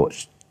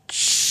 but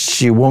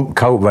she won't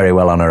cope very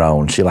well on her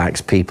own. She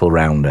likes people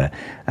round her.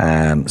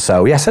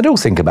 So yes, I do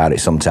think about it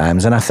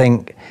sometimes, and I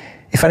think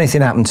if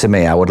anything happened to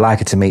me, I would like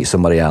her to meet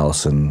somebody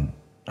else and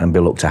be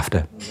looked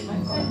after.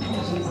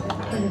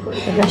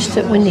 The rest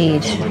that we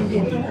need.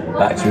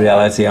 Back to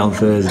reality on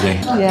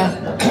Thursday. Yeah.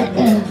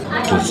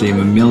 We'll seem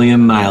a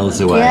million miles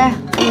away. Yeah.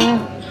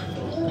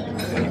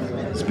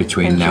 It's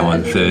between now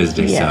and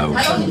Thursday, so...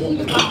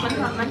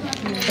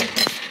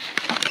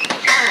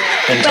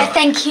 Well,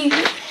 thank you.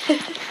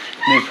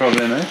 No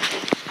problem, eh?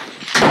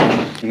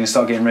 You can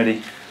start getting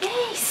ready.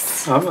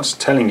 Yes. I'm not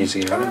telling you to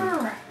get ready.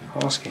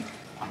 I'm asking.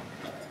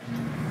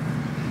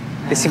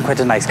 They seem quite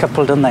a nice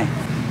couple, don't they?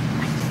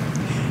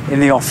 In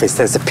the office,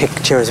 there's a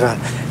picture as well.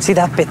 See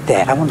that bit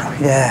there? I wonder.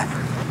 Yeah.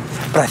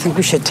 But I think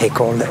we should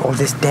take all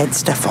this dead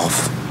stuff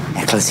off.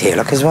 Eccles here,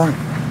 look as well.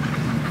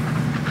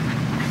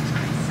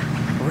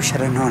 I wish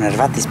I'd have known I'd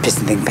have had this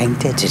piston thing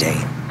painted today.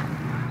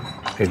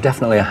 He's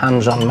definitely a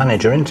hands-on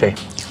manager, isn't he?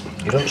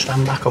 You don't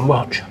stand back and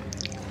watch.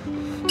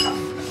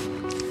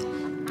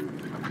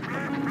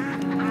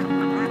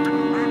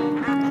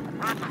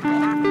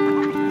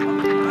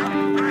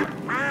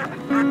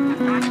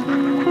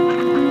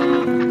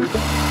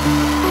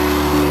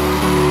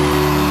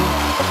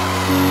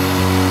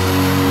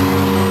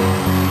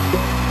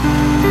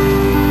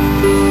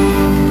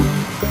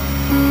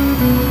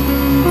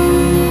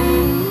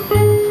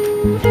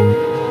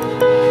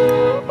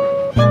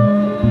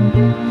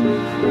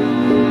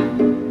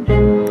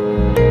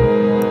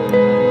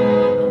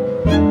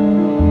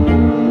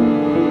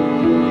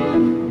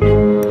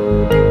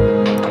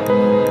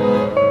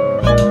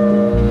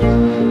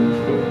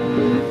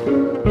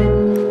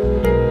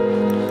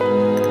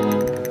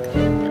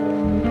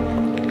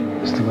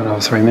 Still got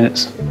another 3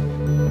 minutes.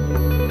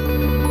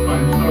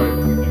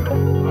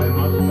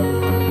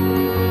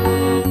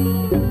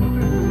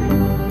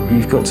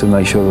 You've got to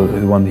make sure that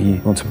the one that you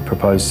want to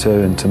propose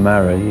to and to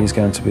marry is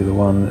going to be the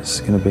one that's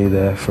going to be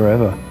there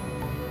forever.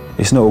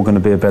 It's not all going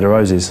to be a bed of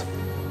roses.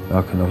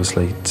 I can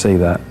obviously see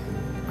that.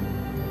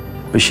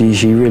 But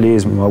she really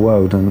is my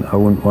world, and I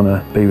wouldn't want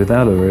to be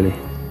without her, really.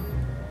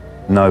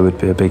 No would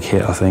be a big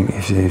hit, I think,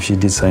 if she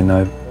did say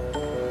no.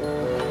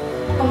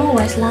 I'm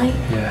always late.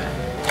 Yeah.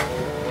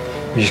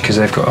 Just because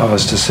they've got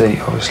others to see,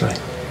 obviously.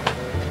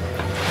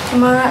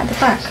 Am I right at the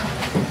back?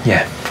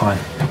 Yeah, fine.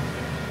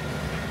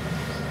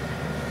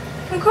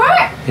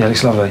 Great. Yeah,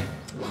 looks lovely.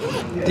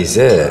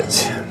 Dessert.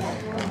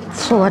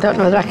 So I don't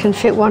know whether I can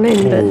fit one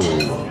in, but...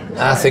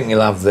 I think you'll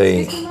have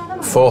the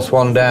fourth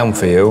one down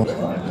for you.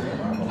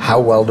 How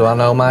well do I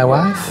know my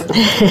wife?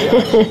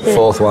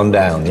 Fourth one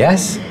down,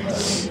 yes?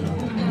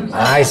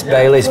 Ice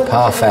Bailey's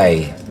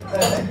Parfait.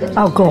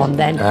 Oh, go on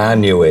then. I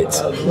knew it.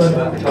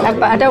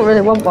 But I don't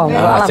really want one.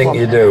 I think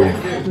you do.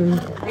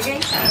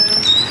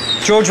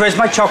 George, where's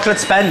my chocolate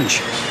sponge?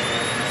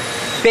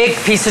 Big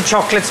piece of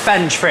chocolate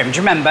sponge for him, do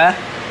you remember?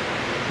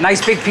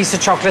 Nice big piece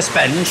of chocolate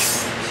sponge.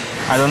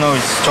 I don't know,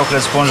 it's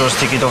chocolate sponge or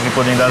sticky toffee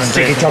pudding, doesn't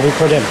Sticky taste. toffee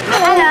pudding.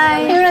 Hello.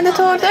 You ready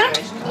to order?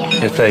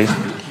 Yes, please.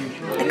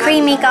 The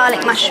creamy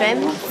garlic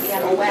mushroom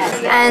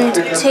and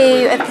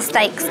 2 of the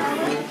steaks.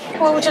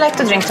 What would you like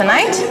to drink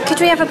tonight? Could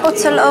we have a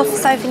bottle of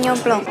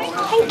Sauvignon Blanc?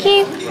 Thank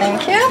you.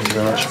 Thank you. Thank you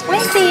very much.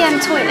 Where's the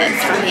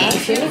toilets from here?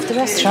 If you leave the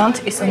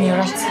restaurant, it's on your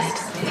right side.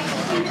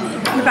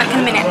 I'll be back in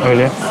a minute.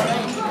 Really?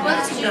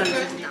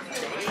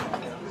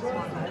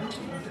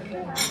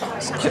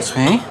 Excuse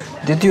me,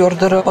 did you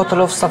order a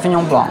bottle of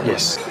Sauvignon Blanc?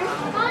 Yes.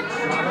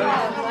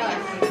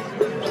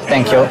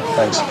 Thank you.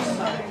 Thanks.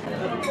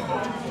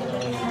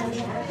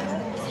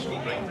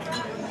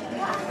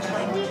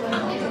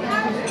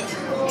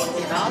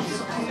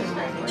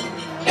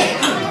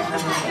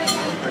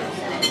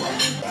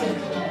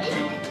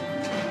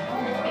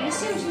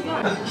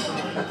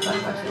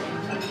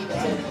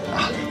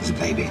 There's a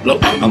baby.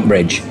 Look, on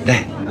bridge.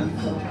 There.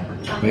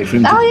 Wait for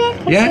him. Oh,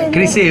 yeah. Yeah,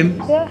 can you see him?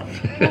 Yeah.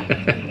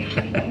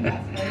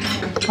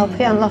 I hope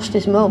he hasn't lost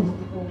his mum.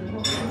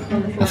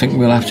 I think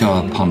we'll have to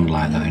have a pond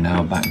like that in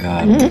our back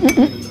garden.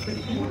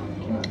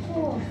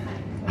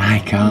 I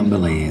can't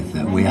believe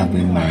that we have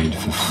been married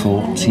for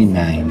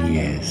 49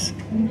 years.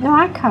 No,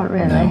 I can't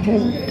really. No.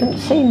 It doesn't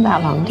seem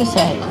that long, does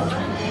it?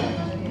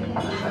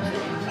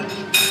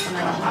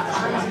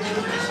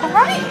 All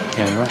right.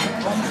 Yeah, you're right.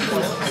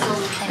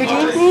 Good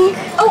evening.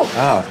 Oh.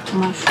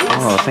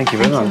 Oh, thank you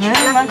very much.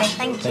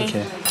 Thank Thank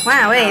you.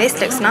 Wow, hey,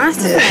 this looks nice,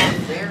 doesn't it?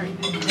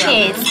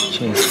 Cheers.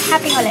 Cheers.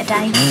 Happy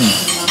holiday.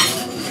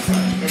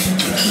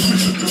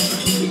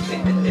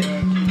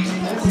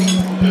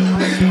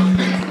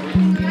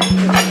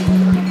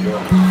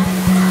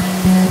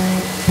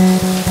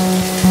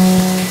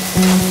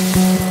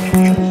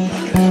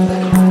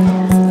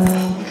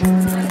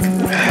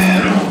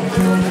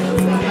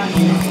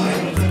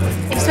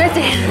 It's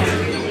ready.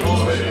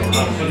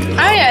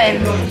 Oh yeah. Do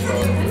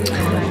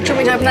you want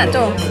me to open that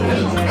door?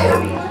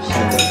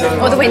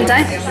 Or the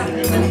window?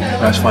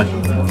 That's fine.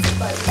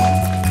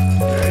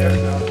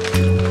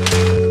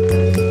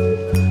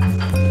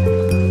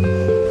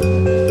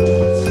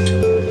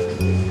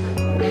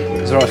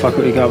 Is it alright if I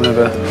quickly go up and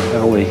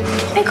have a wee?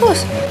 Of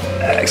course.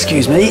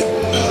 Excuse me.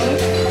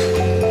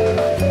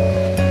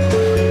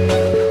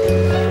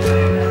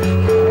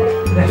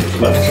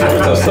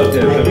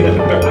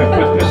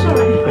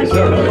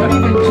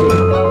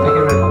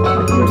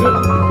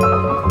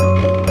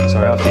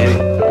 Sorry, after you.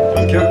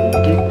 Thank you.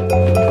 Thank you.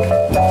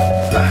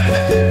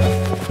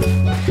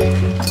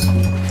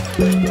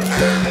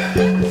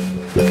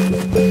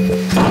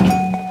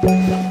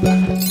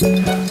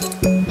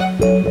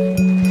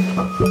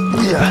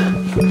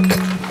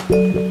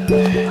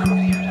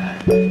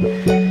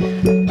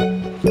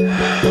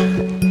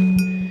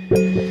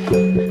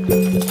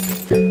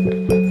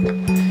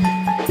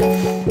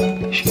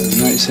 She can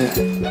notice it.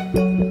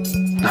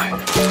 No.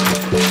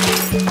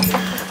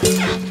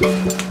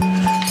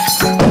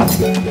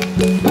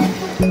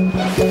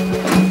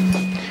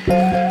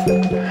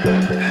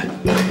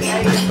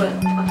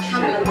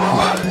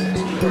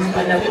 I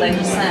know what they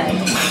were saying.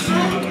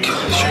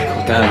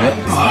 Cool down a bit.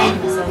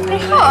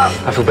 Pretty hot.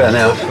 I feel better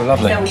now. I feel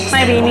lovely.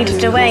 Maybe you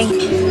needed a wee.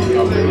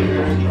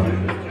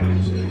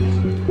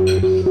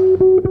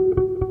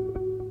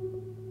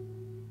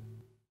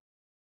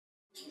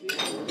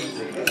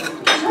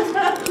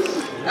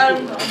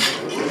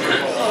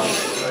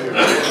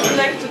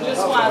 Like to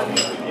just one.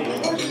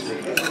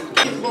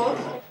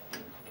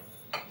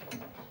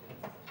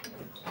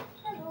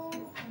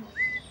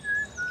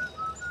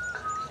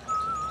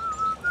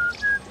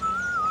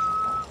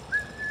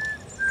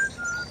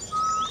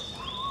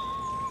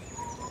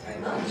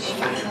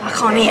 I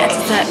can't eat a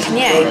dessert, can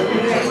you?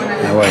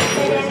 No way.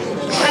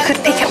 I could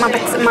pick up my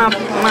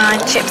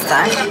chips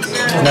though.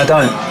 No,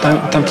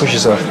 don't push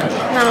yourself.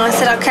 No, I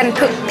said I can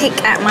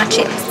pick at my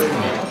chips.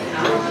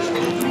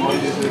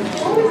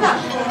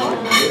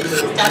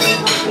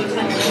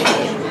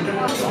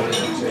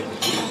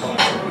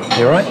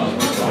 You alright?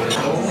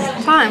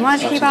 Fine, why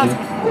do you keep asking?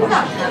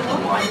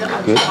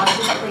 Good.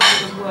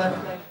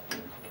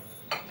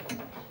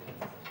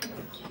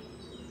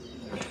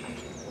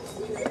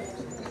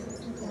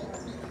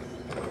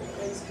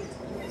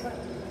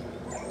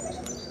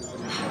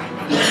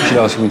 You should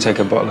ask if we can take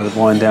a bottle of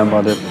wine down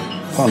by the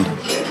pond.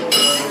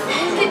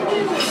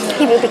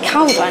 It will be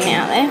cold right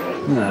now there.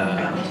 No.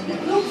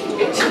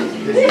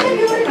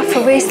 I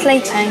feel really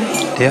sleeping.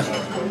 Yeah.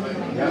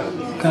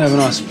 Go and have a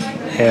nice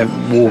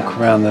walk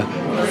around the...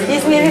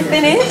 Is nearly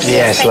finished?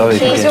 Yeah, it's lovely.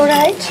 Thank you. It's all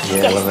right? Yeah,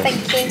 yes, lovely.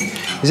 thank you.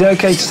 Is it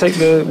okay to take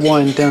the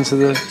wine down to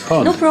the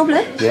pond? No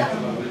problem. Yeah.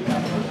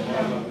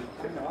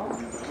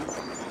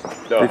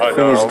 They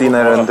finished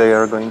dinner and they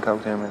are going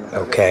out in a minute.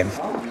 Okay.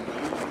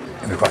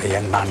 We've got a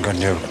young man going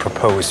to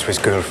propose to his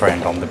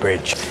girlfriend on the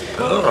bridge.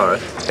 All right.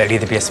 There'll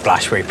either be a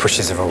splash where he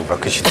pushes her over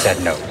because she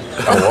said no.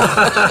 Or what?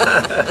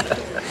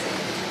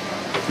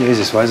 It is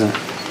this way, isn't it?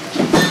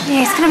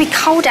 Yeah, it's going to be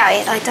cold out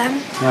here though,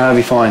 Dan. No, it'll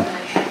be fine.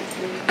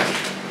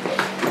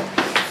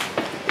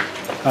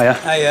 Hiya.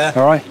 Hiya.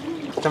 All right? Did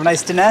you have a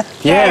nice dinner?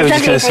 Yeah, we're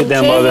just going to sit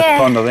down by the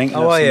pond, I think.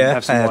 Oh, have yeah.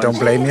 some I don't wines.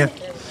 blame you.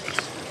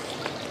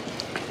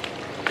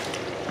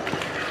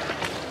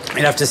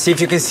 You'll have to see if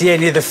you can see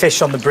any of the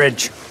fish on the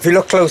bridge. If you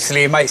look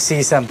closely, you might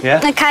see some.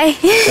 Yeah? Okay.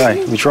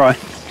 Okay, we try.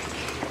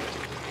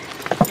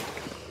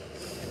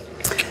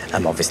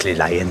 I'm obviously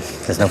lying.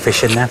 There's no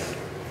fish in there.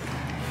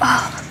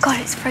 Oh, God,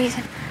 it's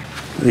freezing.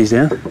 Put these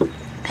down.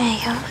 There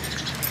you go.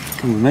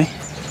 Come with me.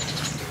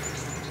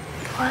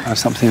 What? I have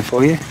something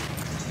for you.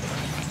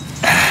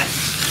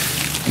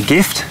 A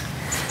gift.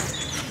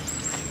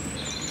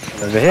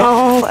 Over here.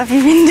 Oh, what have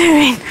you been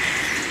doing?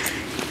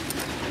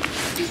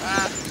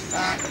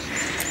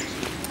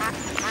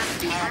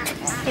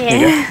 There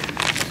you go.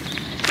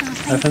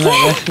 Open that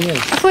there for you. I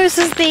thought this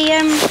was the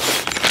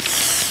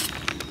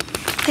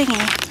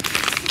thingy.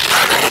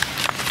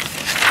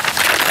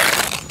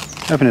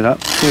 Open it up.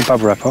 Pull the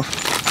bubble wrap off.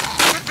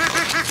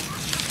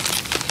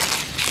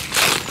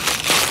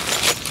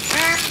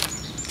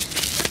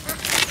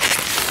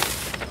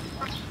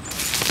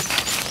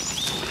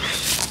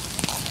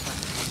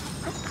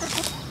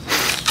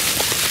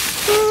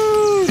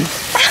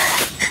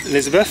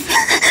 Elizabeth?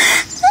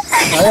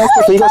 Oh,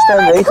 you got to stand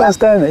there, you can't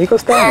stand there, you got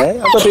to stand there.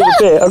 I've got to do the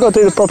bit, I've got to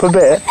do the proper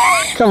bit.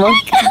 Come on.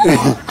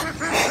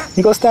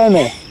 You got to stand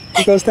there.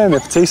 You got to stand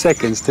there for 2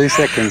 seconds, 2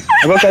 seconds.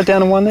 I've got to go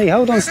down on one knee.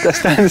 Hold on, stand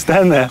there.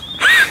 Stand there.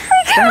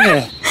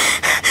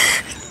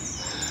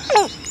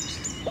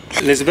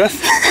 Elizabeth?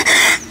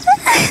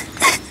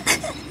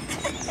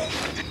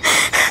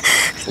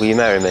 Will you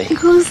marry me? Of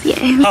course,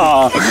 yeah.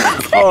 Oh.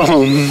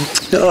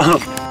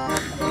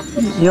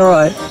 You're all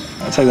right.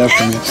 I'll take that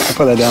from you. I'll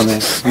put that down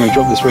there. I'm going to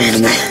drop this ring in a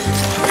minute.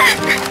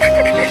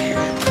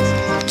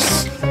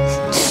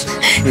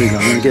 There you go.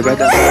 I'm going to get back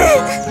down.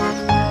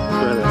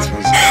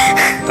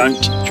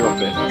 Don't drop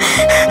it.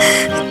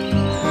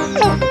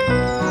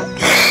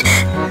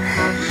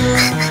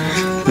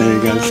 There you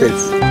go. Sit.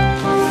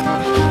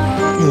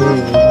 You're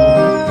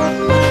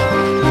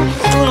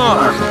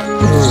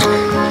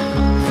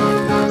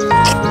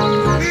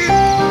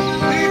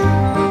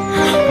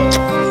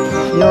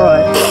all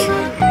right.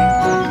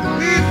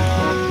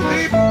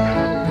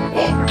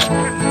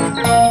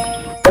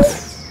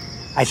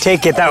 I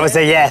take it that was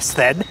a yes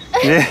then.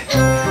 Yeah.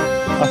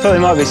 I thought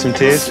there might be some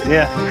tears.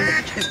 Yeah.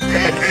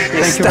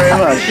 Thank you very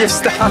much. You've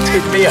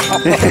started me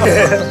off.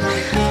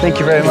 Thank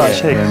you very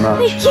much. Thank you very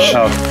much.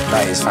 Oh,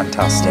 that is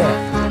fantastic.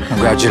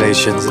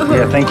 Congratulations.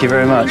 Yeah, thank you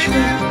very much.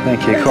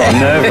 Thank you. Quite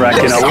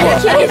nerve-wracking.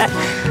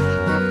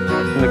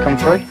 Want to come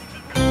through?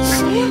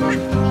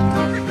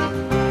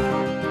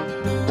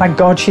 Thank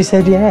God she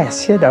said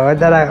yes, you know, and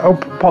then I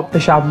popped the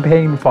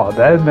champagne for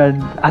them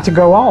and had to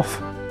go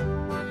off.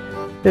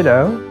 You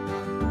know,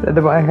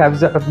 I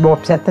was more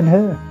upset than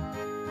her.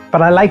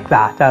 But I like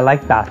that. I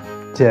like that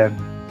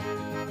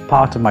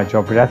part of my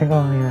job. But I think,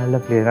 oh yeah,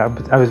 lovely. And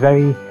I was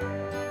very,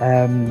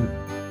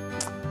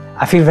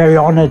 I feel very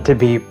honoured to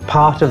be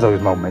part of those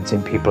moments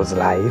in people's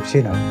lives,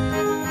 you know.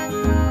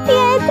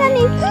 Yeah,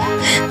 Danny,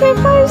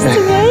 propose to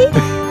me.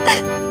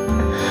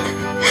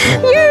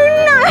 You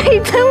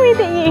know, tell me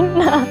that you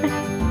know.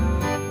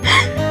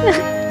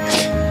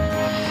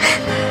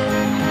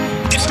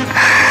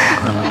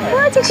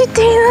 Why did you do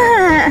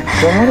that?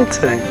 I wanted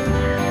to.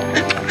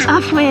 I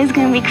thought it was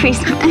going to be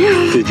Christmas.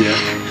 Did you?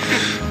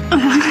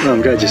 Well,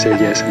 I'm glad you said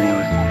yes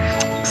anyway.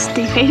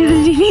 Stupid, what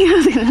did you think I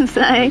was going to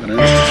say?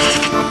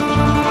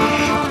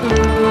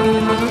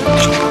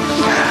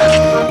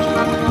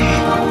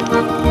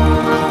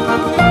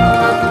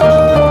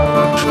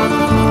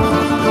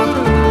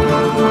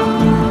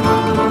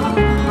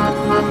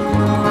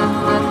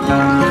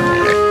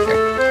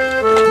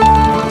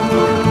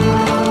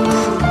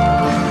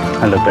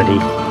 Hello, buddy.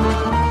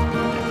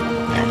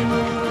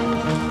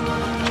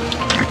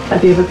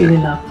 Have you ever been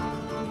in love?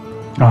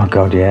 Oh,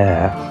 God,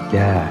 yeah.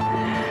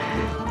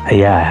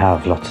 Yeah, I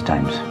have, lots of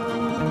times.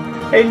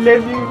 I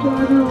love you,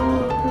 Dad.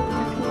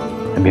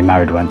 I've been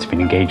married once,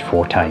 been engaged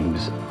 4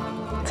 times.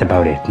 That's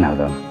about it now,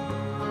 though.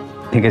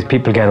 Because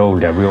people get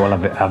older, we all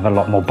have a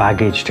lot more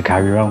baggage to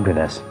carry around with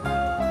us.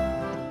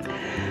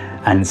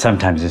 And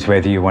sometimes it's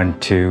whether you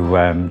want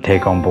to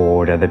take on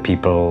board other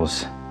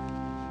people's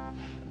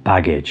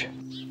baggage.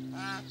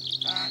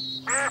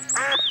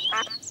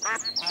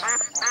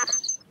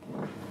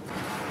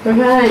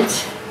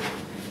 Right.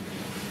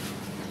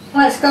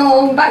 Let's go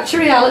home, back to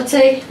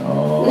reality.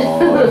 Oh,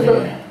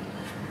 yeah.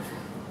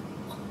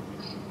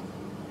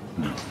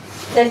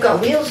 They've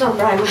got wheels on,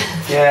 Brian.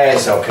 Yeah,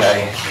 it's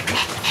okay.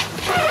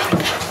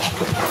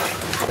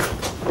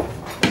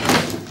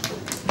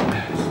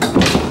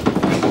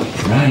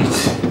 Right.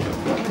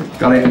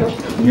 Got it?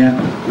 Yeah.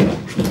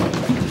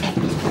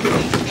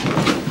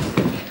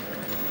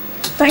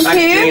 Thank Thanks,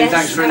 you. Jean.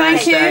 Thanks for a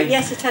nice day.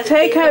 Yes, it has.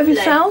 Take care of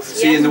yourself.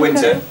 See you in the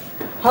winter.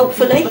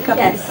 Hopefully,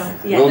 yes.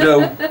 Yeah. Will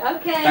do.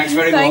 Okay. Thanks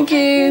very much. Thank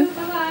you.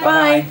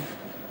 Bye.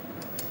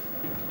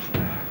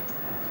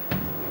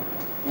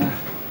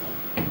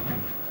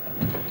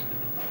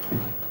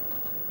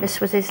 This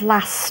was his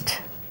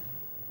last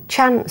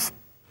chance.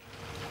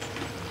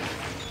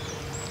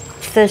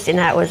 Thursday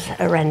night was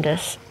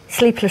horrendous.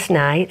 Sleepless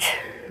night,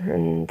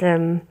 and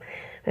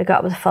we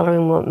got up the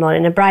following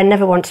morning, and Brian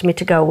never wanted me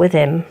to go with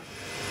him.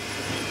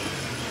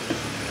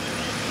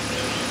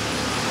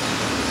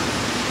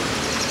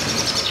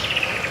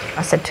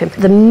 I said to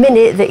him, the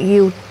minute that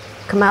you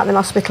come out the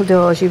hospital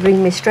doors, you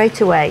ring me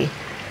straight away.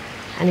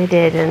 And he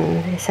did,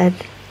 and he said,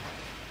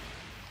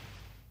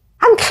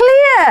 I'm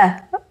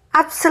clear!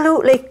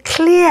 Absolutely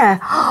clear.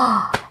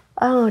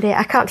 Oh dear,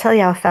 I can't tell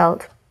you how I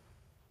felt.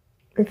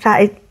 In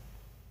fact,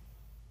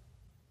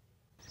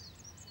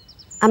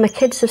 and my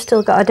kids have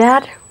still got a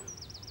dad.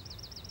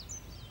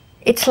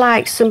 It's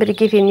like somebody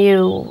giving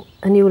you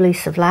a new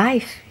lease of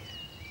life.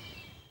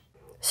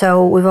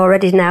 So we've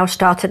already now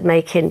started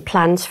making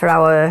plans for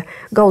our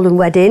golden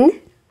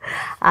wedding.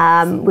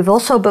 We've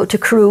also booked a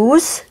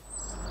cruise.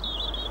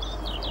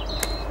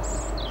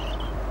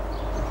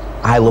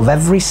 I love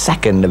every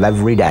second of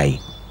every day.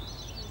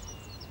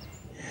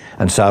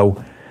 And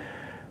so,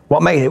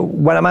 what makes it,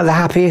 when I'm at the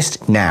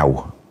happiest?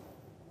 Now.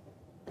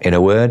 In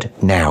a word,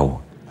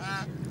 now.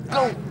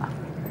 Oh.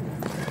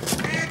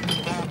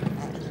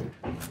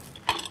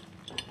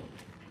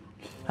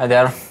 Hi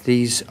there.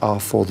 These are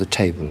for the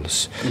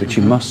tables, but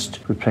you must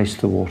replace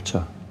the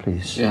water,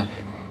 please. Yeah.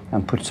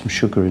 And put some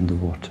sugar in the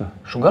water.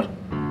 Sugar?